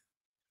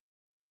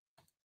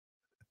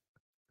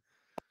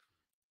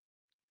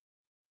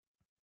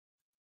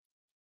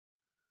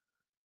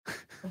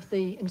 Of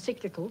the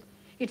encyclical,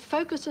 it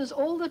focuses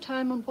all the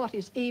time on what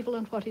is evil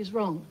and what is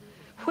wrong.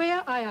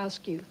 Where, I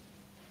ask you,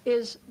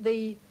 is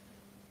the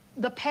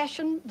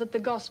passion that the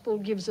gospel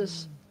gives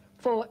us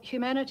for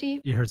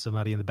humanity? You heard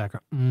somebody in the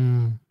background.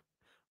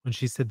 When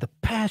she said the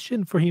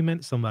passion for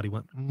humanity, somebody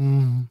went,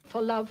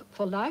 For love,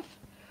 for life.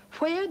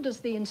 Where does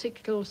the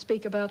encyclical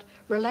speak about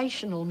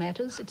relational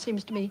matters? It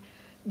seems to me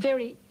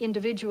very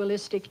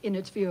individualistic in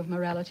its view of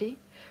morality.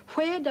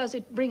 Where does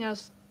it bring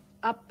us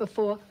up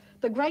before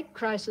the great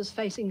crisis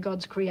facing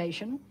God's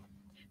creation,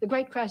 the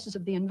great crisis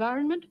of the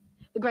environment,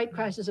 the great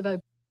crisis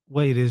of...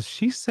 Wait, is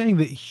she saying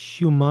that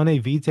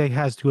Humane Vitae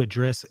has to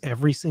address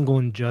every single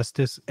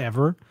injustice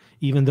ever,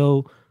 even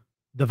though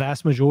the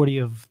vast majority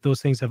of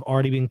those things have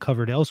already been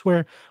covered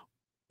elsewhere?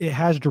 It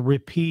has to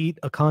repeat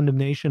a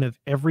condemnation of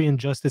every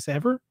injustice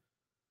ever?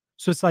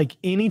 So it's like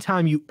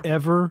anytime you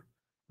ever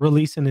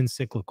release an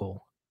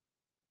encyclical,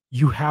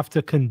 you have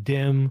to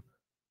condemn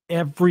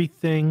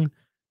everything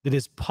that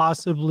is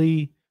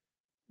possibly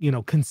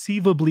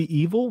conceivably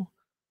evil.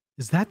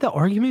 Is that the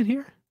argument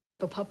here?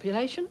 For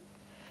population,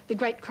 the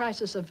great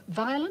crisis of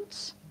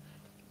violence,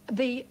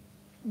 the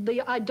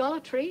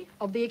idolatry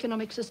of the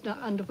economic system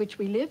under which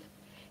we live.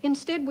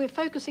 Instead, we're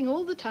focusing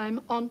all the time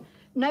on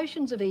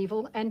notions of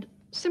evil, and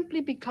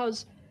simply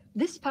because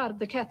this part of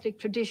the Catholic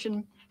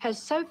tradition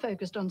has so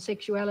focused on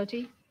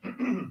sexuality,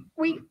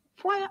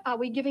 why are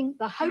we giving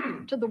the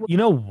hope to the world? You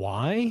know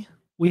why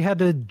we had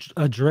to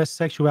address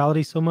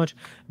sexuality so much?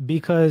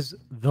 Because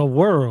the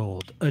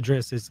world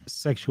addresses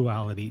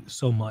sexuality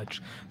so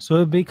much.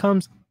 So it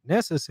becomes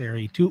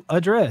necessary to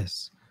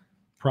address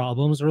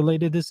problems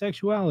related to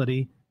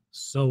sexuality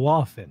so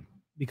often,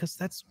 because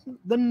that's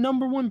the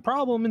 #1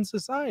 problem in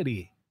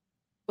society.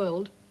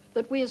 World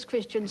that we as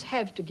Christians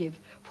have to give.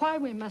 Why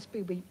we must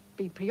be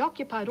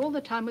preoccupied all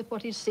the time with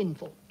what is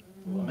sinful.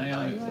 May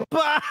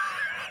I?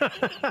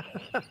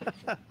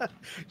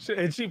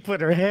 And she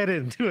put her head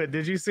into it.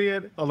 Did you see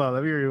it? Hold on,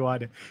 let me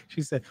rewind it.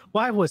 She said,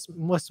 why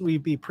must we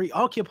be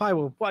preoccupied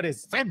with what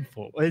is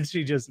sinful? And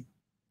she just,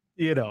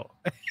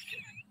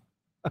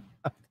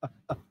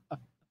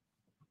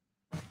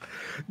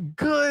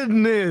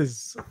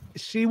 goodness.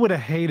 She would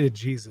have hated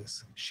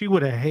Jesus. She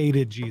would have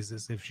hated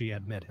Jesus if she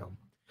had met him.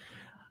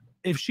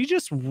 If she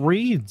just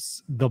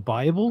reads the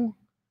Bible,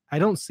 I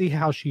don't see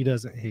how she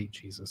doesn't hate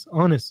Jesus,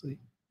 honestly,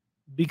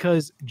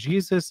 because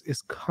Jesus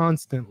is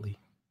constantly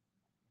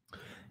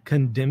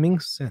condemning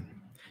sin.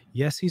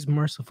 Yes, he's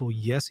merciful.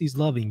 Yes, he's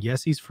loving.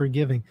 Yes, he's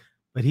forgiving,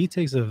 but he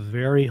takes a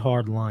very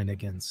hard line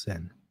against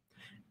sin.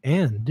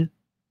 And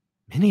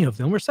many of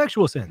them are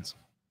sexual sins,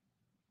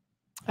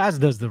 as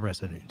does the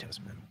rest of the New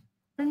Testament.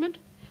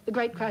 The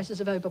great crisis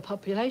of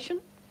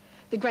overpopulation,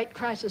 the great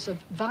crisis of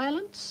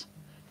violence,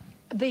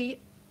 the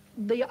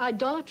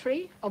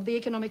idolatry of the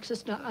economic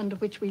system under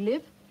which we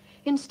live.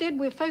 Instead,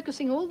 we're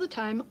focusing all the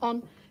time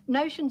on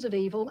notions of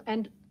evil,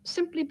 and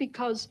simply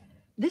because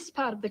this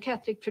part of the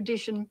Catholic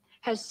tradition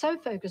has so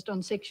focused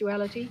on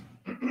sexuality,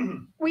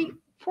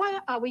 why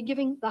are we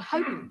giving the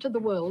hope to the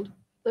world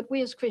that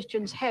we as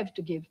Christians have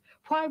to give?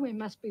 Why we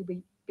must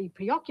be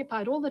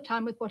preoccupied all the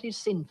time with what is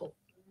sinful?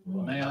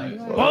 May I?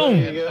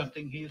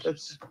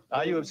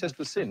 Are you obsessed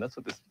with sin? That's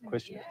what this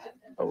question is.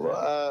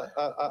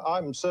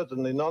 I'm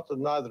certainly not,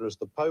 and neither is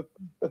the Pope.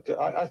 But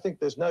I think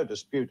there's no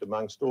dispute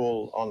amongst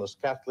all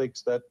honest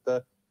Catholics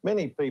that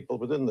many people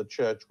within the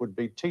Church would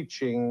be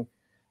teaching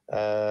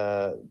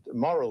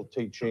moral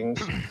teachings,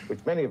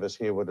 which many of us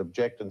here would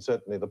object, and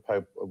certainly the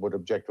Pope would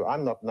object to.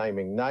 I'm not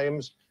naming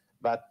names,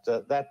 but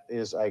that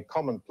is a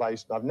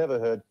commonplace, and I've never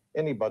heard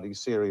anybody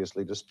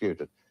seriously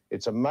dispute it.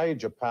 It's a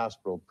major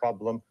pastoral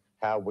problem,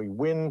 how we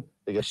win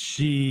the...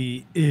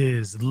 She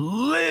is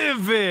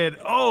livid.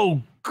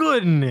 Oh,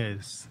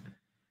 goodness.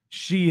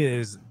 She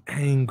is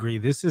angry.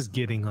 This is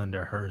getting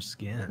under her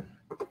skin.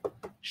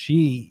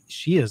 She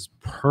is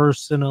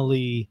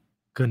personally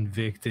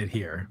convicted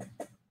here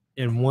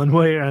in one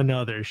way or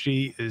another.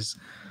 She is...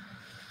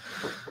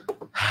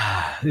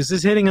 This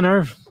is hitting a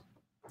nerve.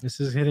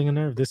 This is hitting a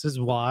nerve. This is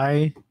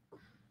why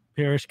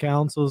parish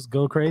councils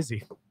go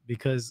crazy,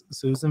 because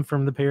Susan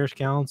from the parish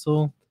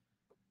council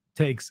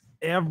takes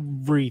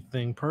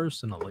everything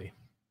personally.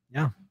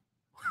 Yeah.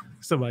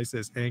 Somebody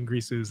says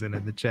angry Susan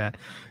in the chat.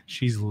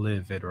 She's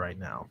livid right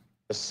now.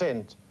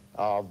 Assent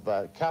of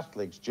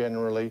Catholics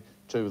generally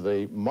to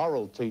the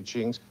moral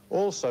teachings,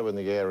 also in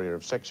the area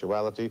of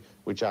sexuality,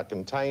 which are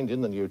contained in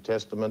the New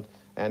Testament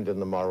and in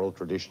the moral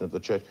tradition of the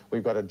Church.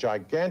 We've got a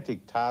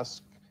gigantic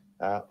task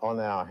on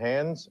our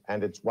hands,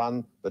 and it's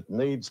one that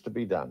needs to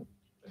be done.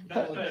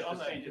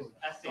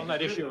 On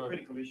that issue, a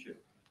critical issue.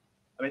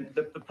 I mean,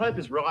 the Pope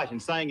is right in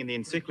saying in the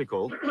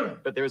encyclical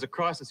that there is a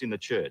crisis in the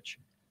Church.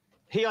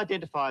 He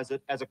identifies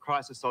it as a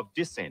crisis of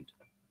dissent.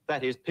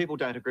 That is, people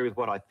don't agree with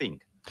what I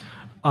think.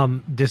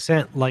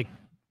 Dissent, like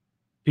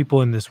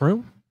people in this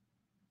room?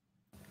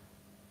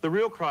 The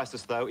real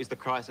crisis, though, is the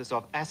crisis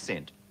of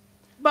assent.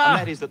 And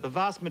that is that the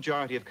vast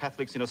majority of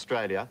Catholics in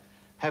Australia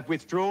have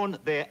withdrawn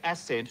their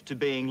assent to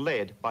being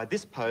led by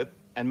this Pope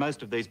and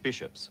most of these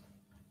bishops.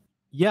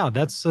 Yeah,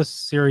 that's a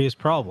serious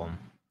problem.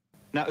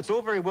 Now, it's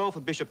all very well for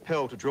Bishop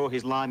Pell to draw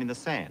his line in the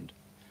sand,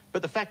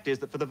 but the fact is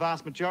that for the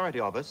vast majority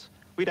of us,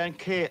 we don't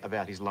care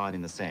about his line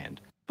in the sand.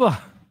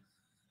 But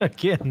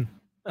again,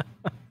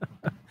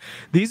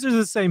 these are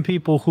the same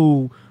people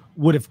who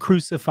would have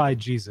crucified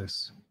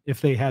Jesus if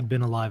they had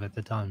been alive at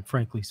the time,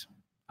 frankly.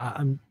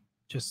 I'm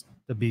just,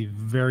 to be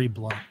very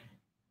blunt,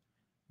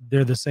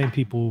 they're the same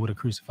people who would have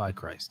crucified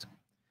Christ.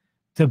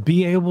 To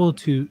be able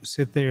to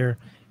sit there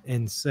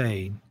and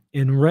say,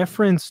 in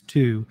reference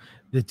to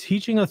the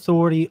teaching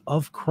authority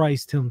of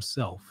Christ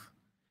himself,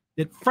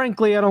 that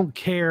frankly, I don't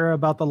care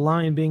about the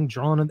line being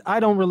drawn, and I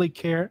don't really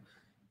care.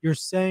 You're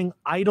saying,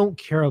 I don't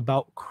care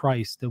about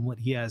Christ and what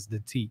he has to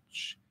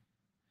teach.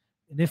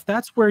 And if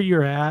that's where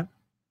you're at,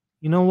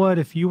 you know what?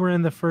 If you were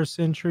in the first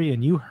century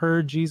and you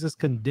heard Jesus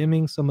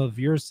condemning some of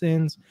your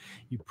sins,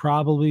 you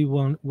probably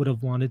would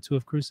have wanted to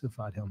have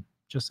crucified him.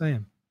 Just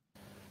saying.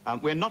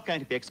 We're not going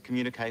to be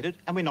excommunicated,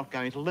 and we're not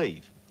going to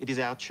leave. It is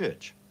our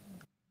church.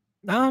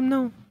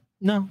 No.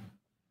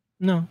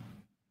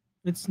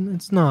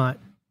 It's not.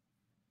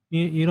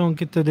 You don't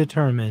get to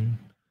determine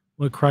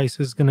what Christ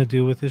is going to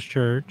do with his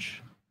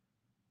church,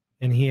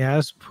 and he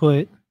has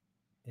put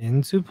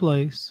into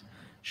place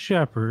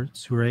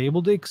shepherds who are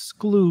able to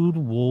exclude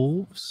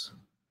wolves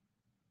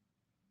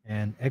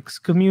and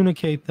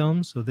excommunicate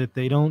them so that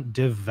they don't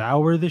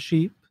devour the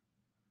sheep.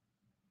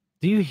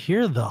 Do you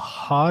hear the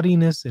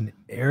haughtiness and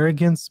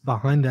arrogance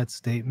behind that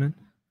statement?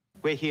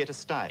 We're here to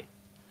stay.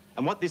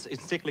 And what this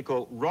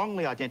encyclical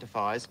wrongly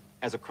identifies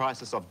as a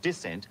crisis of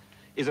dissent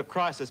is a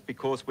crisis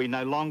because we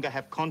no longer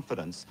have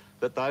confidence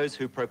that those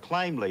who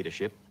proclaim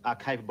leadership are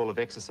capable of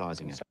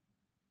exercising it.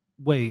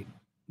 Wait,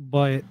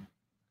 but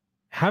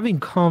having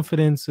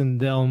confidence in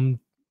them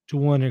to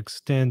one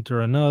extent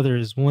or another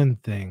is one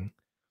thing.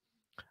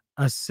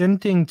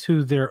 Assenting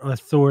to their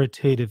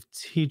authoritative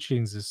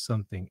teachings is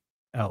something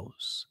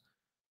else.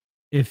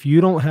 If you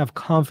don't have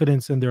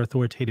confidence in their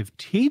authoritative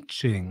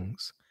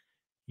teachings,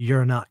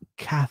 you're not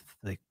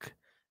Catholic.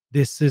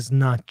 This is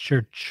not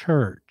your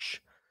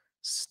church.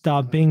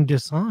 Stop being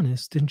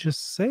dishonest and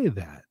just say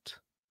that.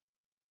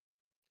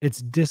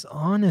 It's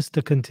dishonest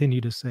to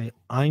continue to say,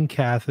 I'm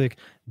Catholic,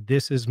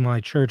 this is my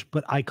church,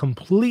 but I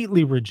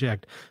completely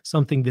reject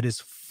something that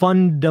is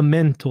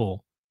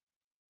fundamental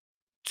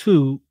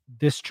to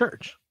this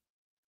church.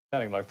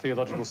 Sounding like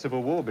theological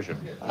civil war, Bishop.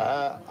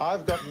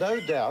 I've got no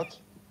doubt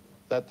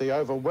that the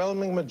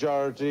overwhelming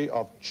majority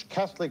of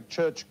Catholic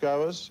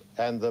churchgoers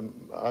and the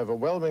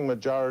overwhelming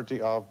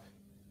majority of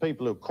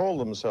people who call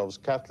themselves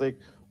Catholic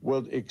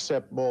will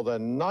accept more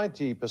than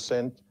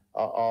 90%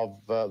 of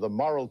the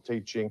moral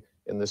teaching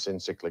in this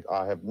encyclic.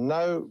 I have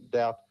no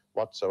doubt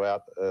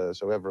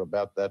whatsoever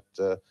about that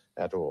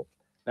at all.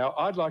 Now,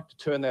 I'd like to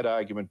turn that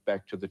argument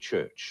back to the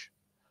church.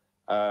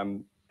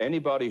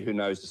 Anybody who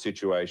knows the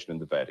situation in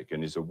the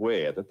Vatican is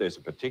aware that there's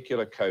a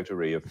particular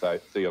coterie of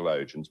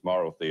theologians,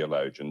 moral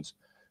theologians,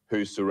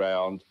 who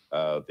surround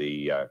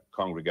the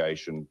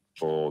Congregation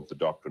for the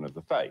Doctrine of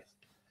the Faith.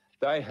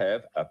 They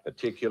have a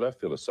particular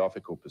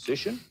philosophical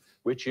position,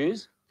 which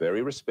is a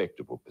very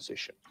respectable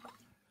position.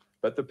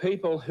 But the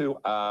people who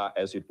are,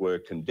 as it were,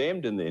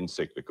 condemned in the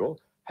encyclical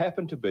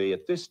happen to be,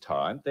 at this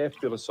time, their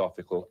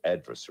philosophical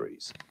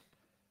adversaries.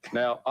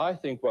 Now, I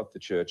think what the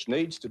church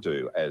needs to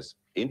do, as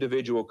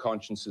individual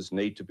consciences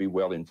need to be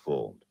well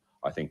informed,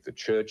 I think the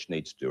church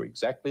needs to do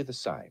exactly the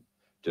same,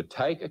 to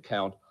take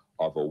account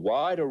of a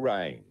wider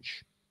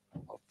range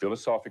of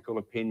philosophical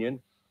opinion,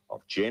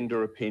 of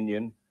gender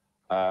opinion,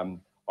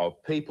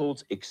 of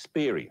people's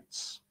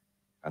experience.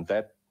 And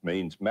that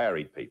means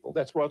married people.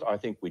 That's what I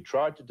think we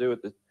tried to do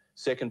at the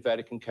Second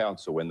Vatican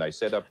Council when they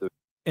set up the...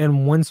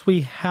 And once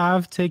we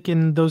have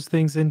taken those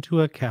things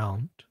into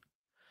account,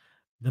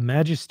 the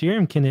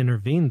magisterium can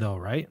intervene, though,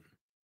 right?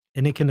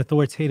 And it can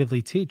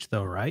authoritatively teach,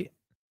 though, right?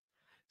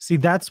 See,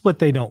 that's what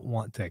they don't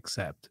want to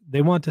accept.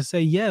 They want to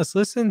say, yes,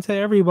 listen to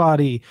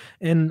everybody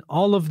and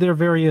all of their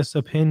various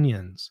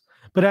opinions.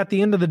 But at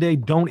the end of the day,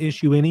 don't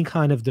issue any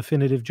kind of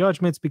definitive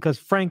judgments because,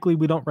 frankly,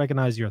 we don't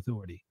recognize your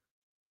authority.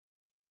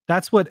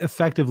 That's what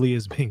effectively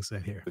is being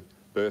said here.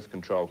 Birth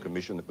Control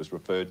Commission that was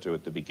referred to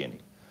at the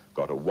beginning.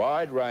 Got a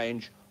wide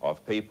range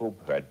of people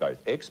who had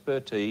both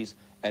expertise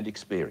and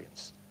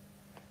experience.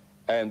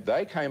 And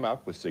they came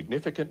up with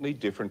significantly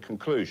different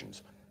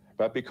conclusions.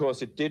 But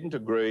because it didn't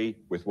agree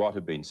with what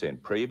had been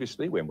said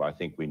previously, when I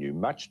think we knew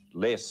much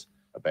less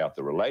about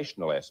the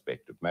relational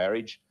aspect of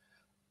marriage,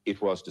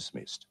 it was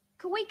dismissed.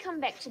 Could we come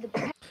back to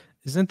the...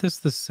 Isn't this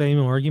the same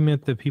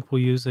argument that people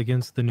use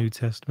against the New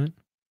Testament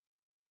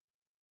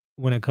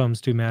when it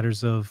comes to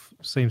matters of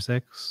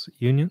same-sex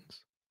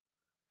unions?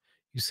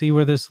 You see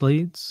where this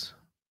leads?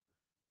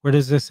 Where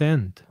does this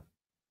end?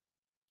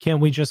 Can't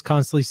we just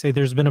constantly say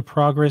there's been a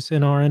progress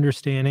in our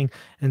understanding,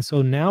 and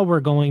so now we're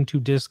going to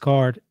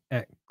discard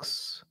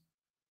X?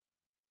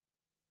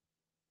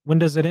 When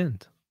does it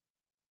end?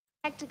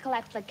 Practical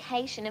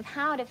application of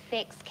how it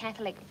affects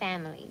Catholic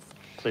families.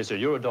 Lisa,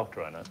 you're a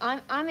doctor, I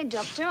know. I'm a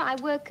doctor. I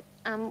work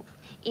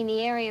in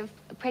the area of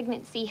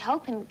pregnancy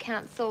help and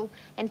counsel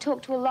and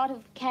talk to a lot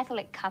of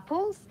Catholic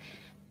couples.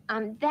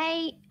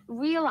 They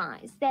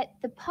realise that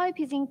the Pope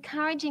is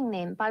encouraging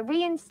them, by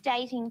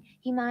reinstating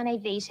Humanae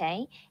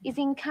Vitae, is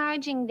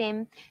encouraging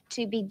them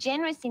to be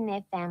generous in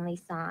their family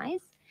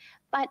size.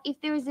 But if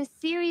there is a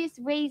serious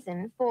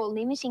reason for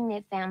limiting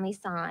their family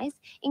size,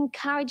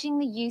 encouraging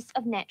the use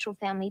of natural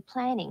family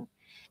planning.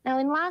 Now,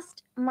 in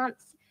last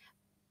month's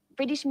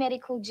British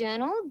Medical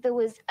Journal, there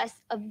was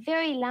a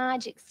very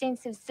large,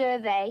 extensive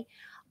survey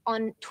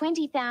on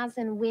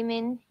 20,000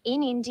 women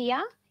in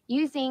India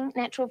using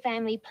natural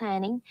family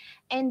planning,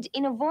 and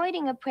in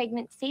avoiding a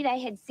pregnancy, they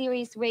had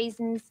serious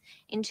reasons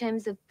in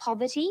terms of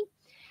poverty.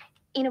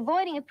 In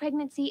avoiding a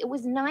pregnancy, it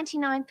was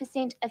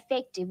 99%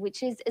 effective,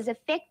 which is as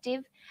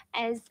effective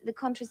as the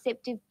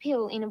contraceptive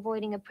pill in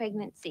avoiding a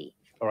pregnancy.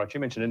 All right, you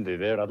mentioned India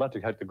there, and I'd like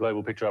to take the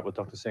global picture up with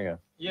Dr. Singer.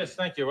 Yes,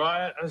 thank you.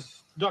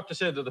 As the doctor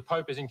said, that the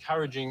Pope is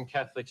encouraging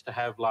Catholics to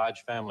have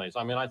large families.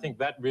 I mean, I think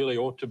that really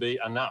ought to be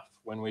enough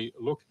when we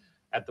look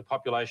at the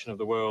population of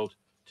the world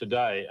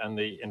today and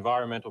the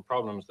environmental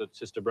problems that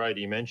Sister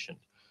Brady mentioned.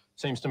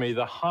 seems to me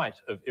the height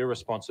of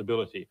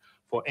irresponsibility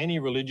for any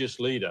religious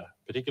leader,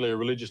 particularly a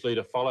religious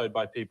leader followed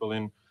by people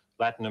in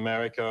Latin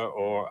America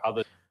or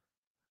other.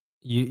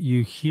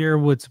 You hear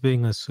what's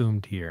being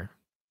assumed here.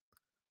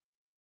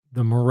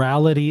 The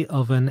morality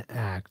of an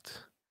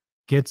act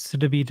gets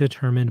to be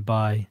determined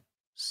by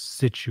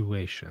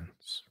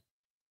situations.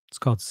 It's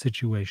called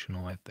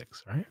situational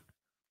ethics, right?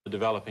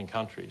 Developing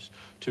countries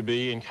to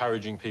be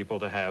encouraging people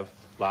to have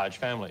large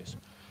families.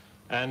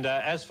 And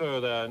as for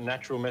the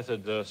natural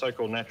method, the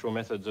so-called natural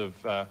methods of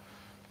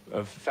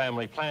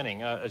family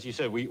planning, as you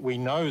said, we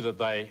know that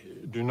they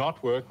do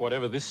not work,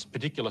 whatever this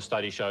particular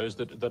study shows,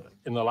 that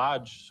in the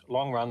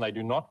long run they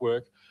do not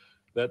work,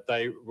 that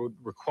they would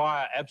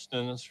require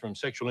abstinence from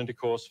sexual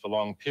intercourse for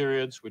long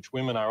periods, which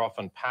women are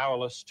often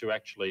powerless to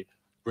actually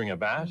bring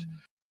about.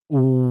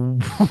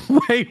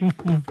 Wait,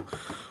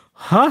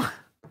 huh?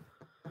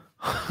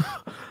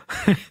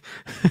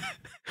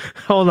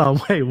 Hold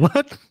on, wait,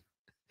 what?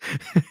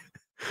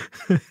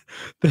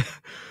 the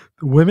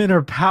women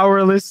are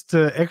powerless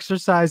to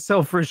exercise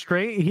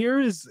self-restraint here?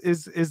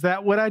 Is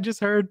that what I just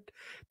heard?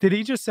 Did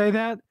he just say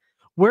that?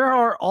 Where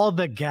are all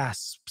the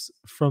gasps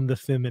from the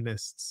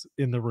feminists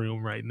in the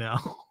room right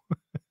now?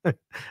 I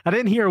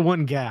didn't hear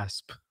one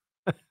gasp.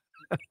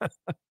 Let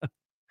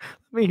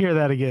me hear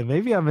that again.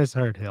 Maybe I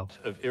misheard Hill.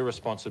 Of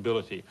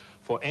irresponsibility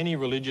for any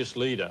religious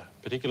leader,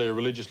 particularly a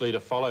religious leader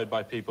followed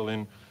by people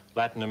in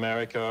Latin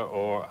America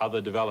or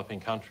other developing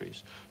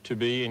countries, to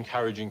be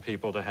encouraging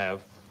people to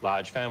have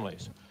large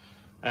families.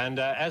 And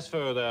as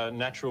for the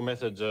natural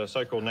methods,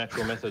 so-called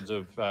natural methods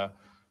of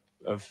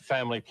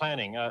family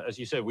planning, as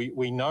you said,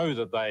 we know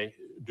that they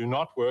do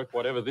not work,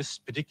 whatever this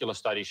particular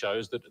study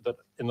shows, that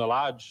in the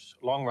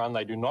long run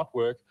they do not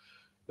work,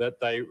 that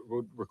they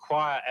would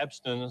require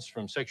abstinence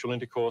from sexual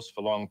intercourse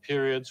for long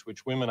periods,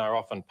 which women are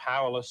often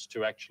powerless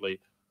to actually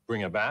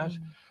bring about.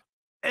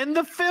 And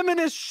the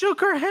feminist shook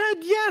her head,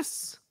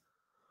 yes.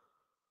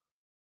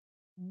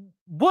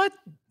 What?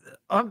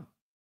 I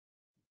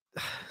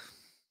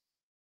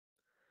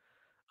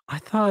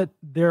thought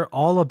they're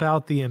all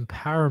about the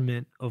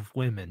empowerment of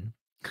women.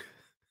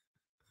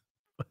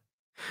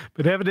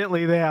 But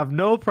evidently they have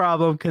no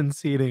problem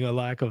conceding a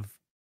lack of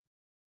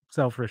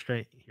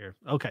self-restraint here.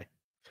 Okay.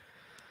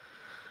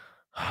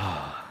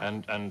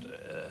 and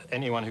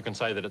anyone who can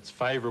say that it's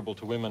favorable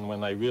to women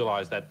when they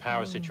realize that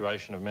power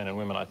situation of men and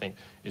women, I think,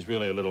 is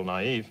really a little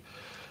naive.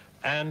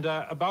 And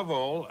above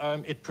all,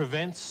 it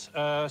prevents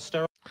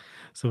sterility.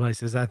 Somebody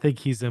says, I think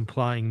he's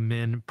implying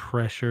men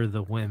pressure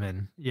the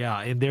women.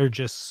 Yeah, and they're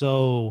just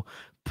so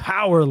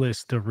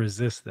powerless to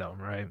resist them,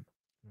 right?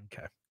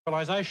 Okay.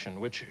 Sterilization,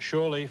 which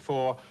surely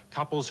for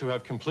couples who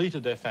have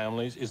completed their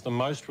families is the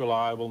most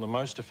reliable, the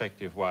most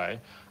effective way.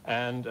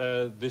 And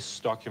this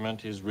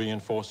document is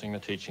reinforcing the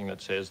teaching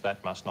that says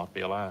that must not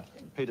be allowed.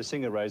 Peter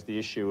Singer raised the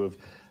issue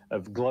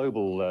of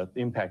global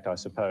impact, I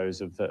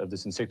suppose, of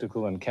this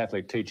encyclical and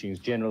Catholic teachings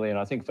generally. And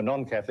I think for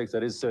non-Catholics,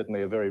 that is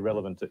certainly a very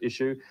relevant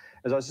issue,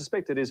 as I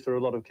suspect it is for a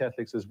lot of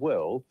Catholics as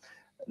well,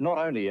 not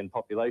only in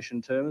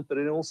population terms, but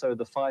in also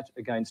the fight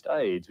against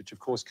AIDS, which of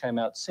course came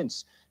out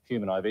since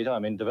Human I Vitae. I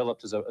mean,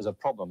 developed as a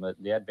problem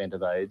at the advent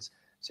of AIDS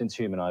since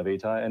Human I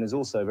Vitae, and is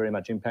also very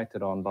much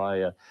impacted on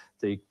by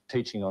the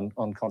teaching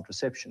on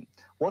contraception.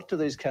 What do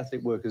these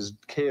Catholic workers,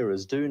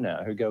 carers, do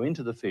now who go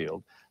into the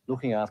field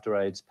looking after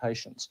AIDS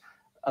patients?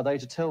 Are they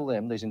to tell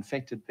them, these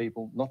infected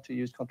people, not to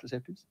use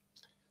contraceptives?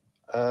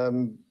 I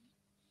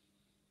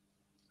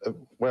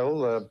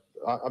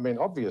mean,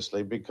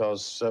 obviously,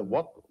 because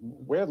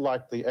we're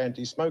like the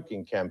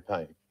anti-smoking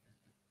campaign.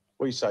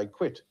 We say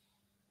quit.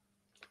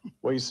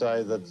 We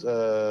say that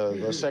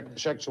the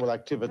sexual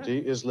activity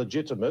is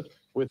legitimate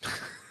with...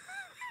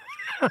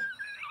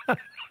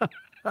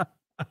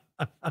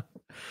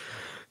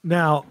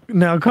 Now,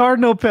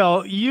 Cardinal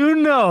Pell, you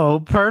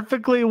know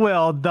perfectly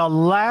well the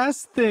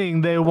last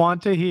thing they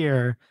want to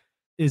hear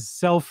is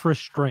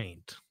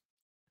self-restraint.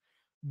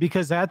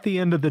 Because at the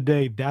end of the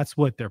day, that's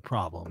what their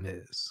problem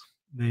is.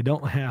 They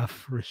don't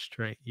have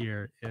restraint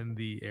here in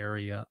the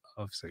area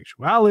of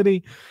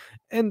sexuality.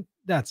 And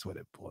that's what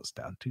it boils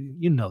down to.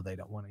 You know they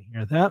don't want to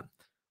hear that.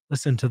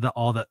 Listen to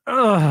all the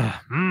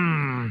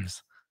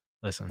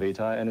listen.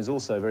 Vitae, and is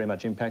also very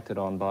much impacted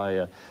on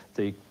by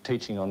the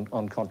teaching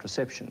on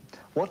contraception.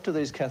 What do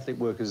these Catholic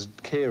workers,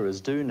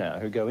 carers, do now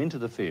who go into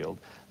the field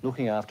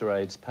looking after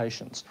AIDS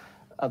patients?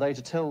 Are they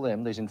to tell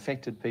them, these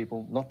infected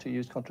people, not to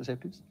use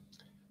contraceptives?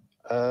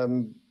 I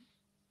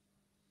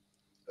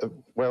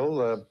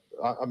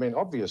mean,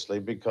 obviously,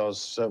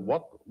 because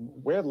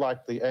we're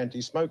like the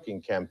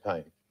anti-smoking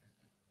campaign.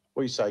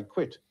 We say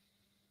quit.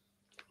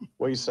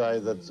 We say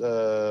that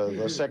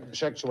the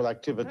sexual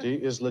activity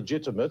is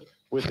legitimate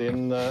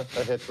within a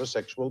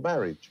heterosexual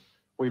marriage.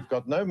 We've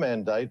got no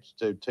mandate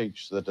to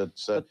teach that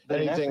it's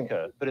anything...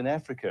 But in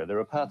Africa, there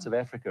are parts of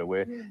Africa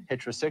where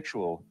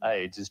heterosexual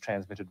AIDS is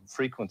transmitted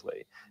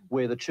frequently,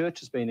 where the church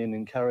has been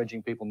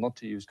encouraging people not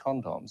to use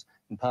condoms.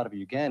 In part of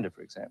Uganda,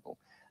 for example,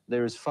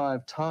 there is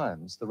 5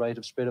 times the rate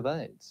of spread of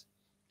AIDS.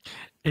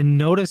 And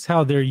notice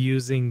how they're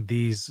using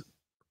these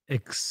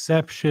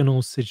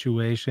exceptional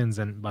situations,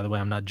 and by the way,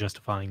 I'm not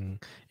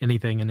justifying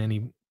anything in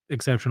any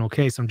exceptional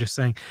case. I'm just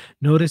saying,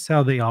 notice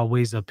how they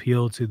always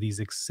appeal to these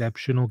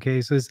exceptional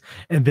cases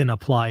and then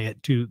apply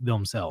it to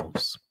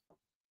themselves.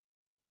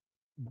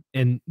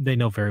 And they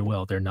know very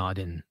well they're not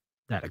in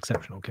that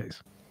exceptional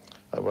case.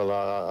 Well,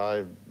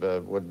 I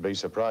would be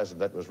surprised if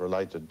that was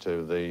related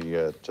to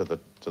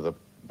the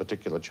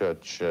particular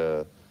church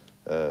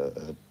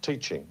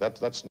teaching.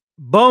 That's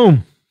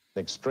boom,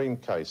 an extreme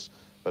case.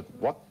 But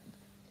what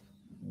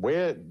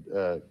we're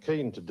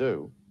keen to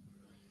do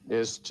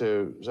is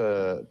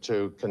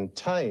to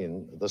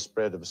contain the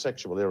spread of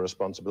sexual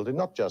irresponsibility,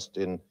 not just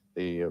in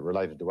the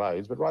related to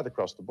AIDS, but right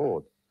across the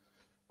board.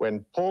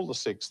 When Paul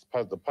VI,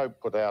 the Pope,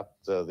 put out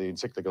the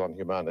encyclical on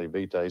Humanae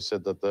Vitae, he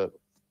said that the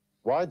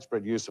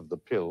widespread use of the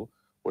pill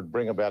would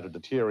bring about a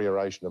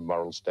deterioration of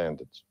moral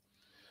standards.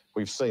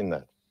 We've seen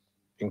that.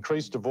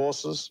 Increased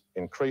divorces,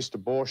 increased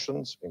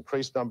abortions,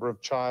 increased number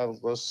of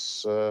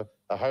childless,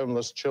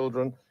 homeless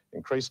children,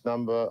 increased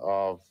number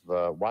of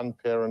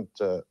one-parent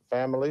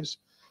families.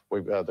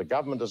 The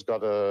government has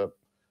got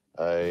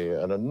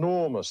an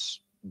enormous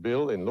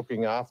bill in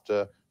looking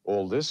after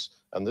all this,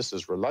 and this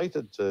is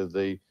related to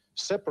the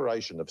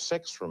separation of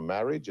sex from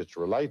marriage. It's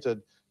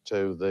related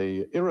to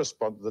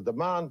the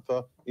demand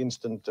for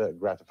instant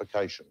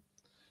gratification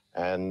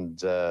and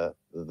the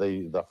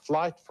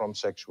flight from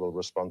sexual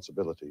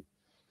responsibility.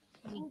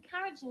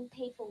 Encouraging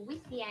people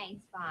with the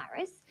AIDS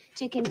virus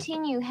to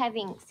continue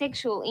having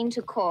sexual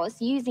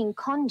intercourse using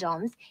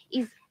condoms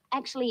is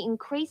actually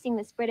increasing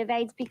the spread of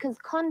AIDS, because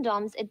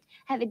condoms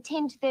have a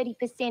 10 to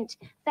 30%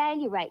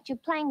 failure rate. You're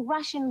playing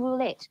Russian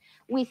roulette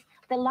with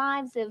the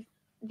lives of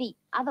the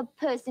other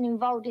person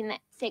involved in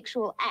that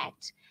sexual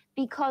act,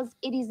 because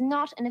it is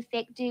not an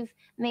effective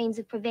means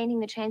of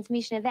preventing the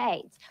transmission of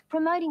AIDS.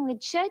 Promoting the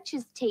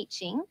church's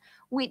teaching,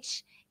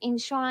 which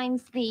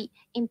enshrines the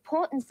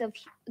importance of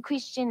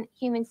Christian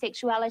human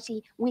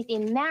sexuality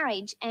within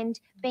marriage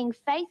and being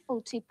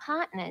faithful to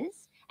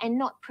partners and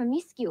not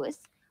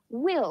promiscuous,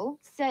 will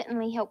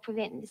certainly help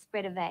prevent the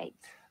spread of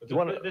AIDS.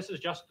 This is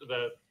just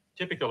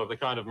typical of the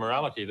kind of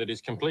morality that is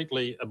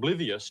completely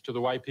oblivious to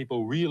the way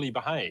people really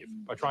behave,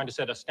 by trying to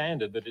set a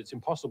standard that it's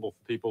impossible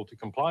for people to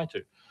comply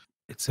to.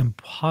 It's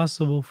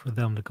impossible for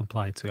them to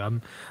comply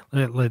to.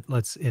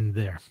 Let's end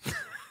there.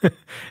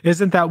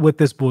 Isn't that what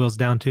this boils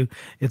down to?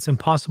 It's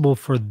impossible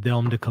for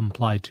them to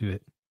comply to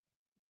it.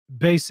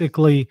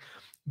 Basically,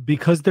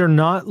 because they're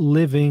not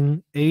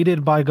living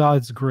aided by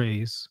God's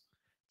grace,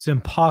 it's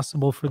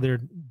impossible for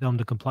them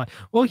to comply.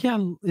 Well, yeah,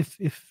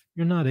 if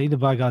you're not aided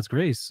by God's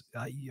grace,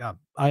 yeah,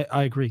 I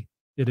agree.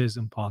 It is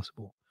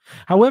impossible.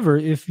 However,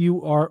 if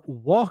you are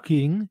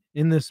walking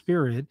in the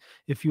Spirit,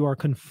 if you are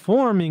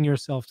conforming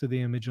yourself to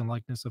the image and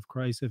likeness of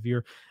Christ, if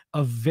you're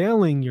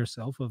availing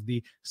yourself of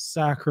the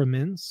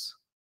sacraments,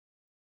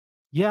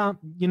 yeah,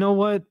 you know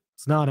what?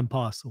 It's not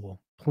impossible.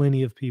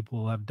 Plenty of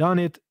people have done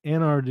it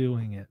and are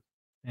doing it,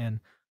 and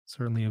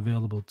certainly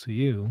available to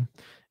you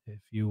if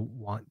you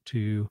want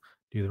to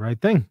do the right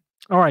thing.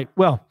 All right,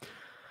 well,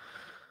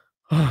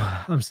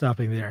 I'm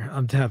stopping there.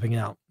 I'm tapping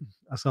out.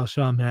 I saw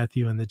Sean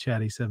Matthew in the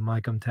chat. He said,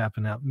 Mike, I'm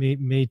tapping out.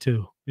 Me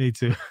too. Me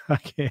too.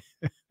 Okay.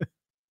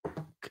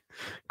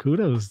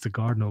 Kudos to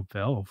Cardinal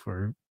Pell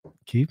for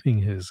keeping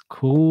his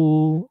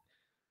cool.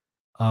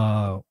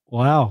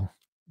 Wow.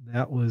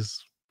 That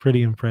was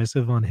pretty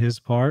impressive on his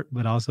part,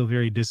 but also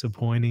very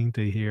disappointing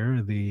to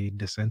hear the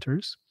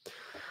dissenters.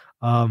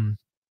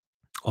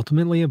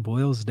 Ultimately, it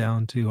boils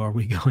down to, are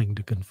we going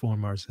to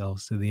conform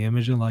ourselves to the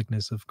image and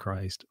likeness of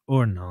Christ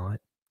or not?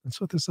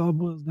 That's what this all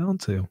boils down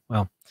to.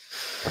 Well,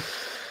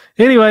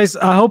 anyways,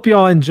 I hope you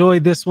all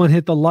enjoyed this one.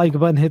 Hit the like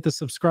button, hit the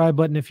subscribe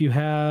button if you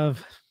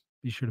have.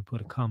 Be sure to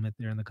put a comment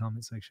there in the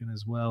comment section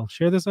as well.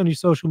 Share this on your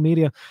social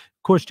media. Of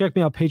course, check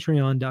me out,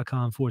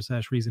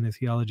 patreon.com/Reason and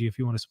Theology if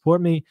you want to support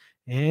me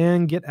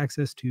and get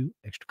access to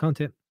extra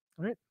content.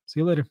 All right, see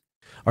you later.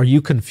 Are you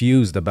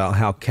confused about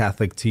how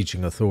Catholic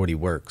teaching authority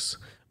works?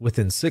 With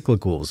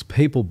encyclicals,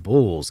 papal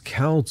bulls,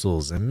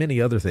 councils, and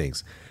many other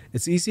things,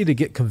 it's easy to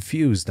get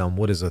confused on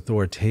what is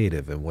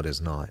authoritative and what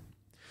is not.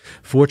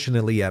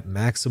 Fortunately, at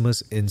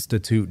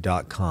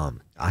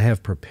MaximusInstitute.com, I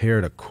have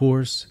prepared a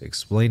course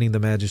explaining the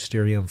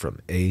magisterium from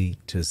A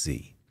to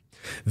Z.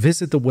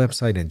 Visit the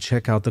website and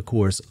check out the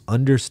course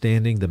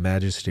Understanding the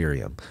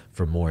Magisterium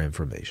for more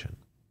information.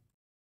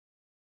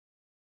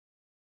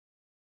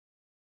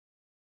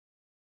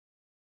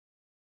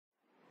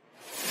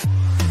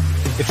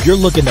 If you're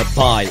looking to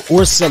buy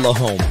or sell a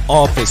home,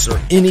 office, or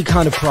any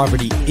kind of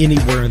property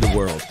anywhere in the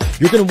world,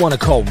 you're going to want to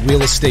call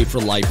Real Estate for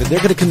Life, and they're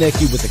going to connect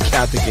you with a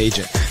Catholic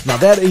agent. Now,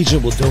 that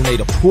agent will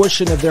donate a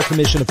portion of their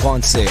commission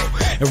upon sale,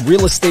 and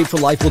Real Estate for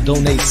Life will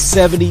donate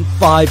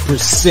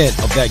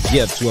 75% of that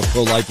gift to a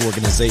pro-life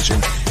organization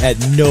at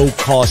no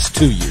cost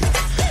to you.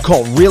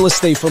 Call Real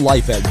Estate for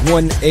Life at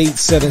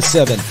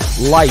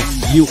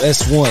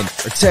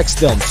 1-877-LIFE-US1 or text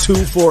them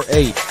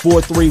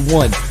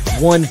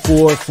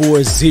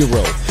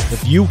 248-431-1440.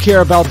 If you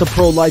care about the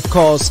pro-life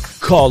cause,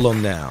 call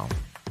them now.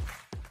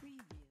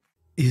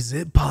 Is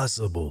it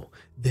possible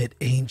that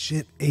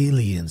ancient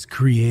aliens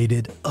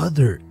created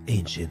other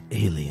ancient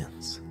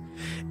aliens.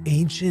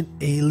 Ancient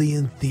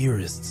alien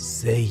theorists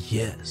say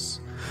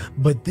yes.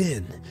 But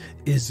then,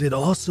 is it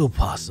also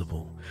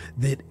possible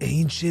that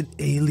ancient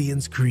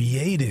aliens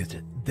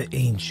created the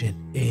ancient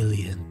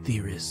alien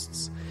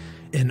theorists?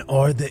 And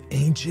are the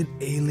ancient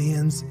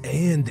aliens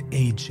and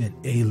ancient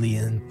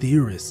alien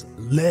theorists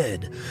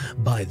led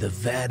by the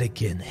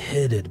Vatican,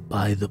 headed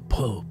by the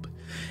Pope?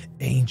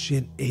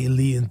 Ancient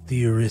alien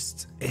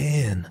theorists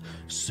and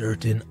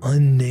certain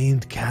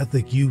unnamed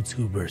Catholic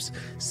YouTubers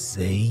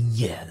say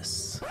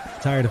yes.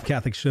 Tired of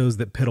Catholic shows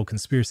that peddle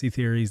conspiracy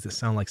theories that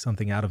sound like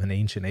something out of an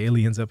Ancient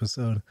Aliens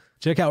episode?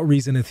 Check out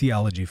Reason and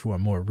Theology for a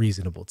more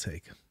reasonable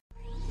take.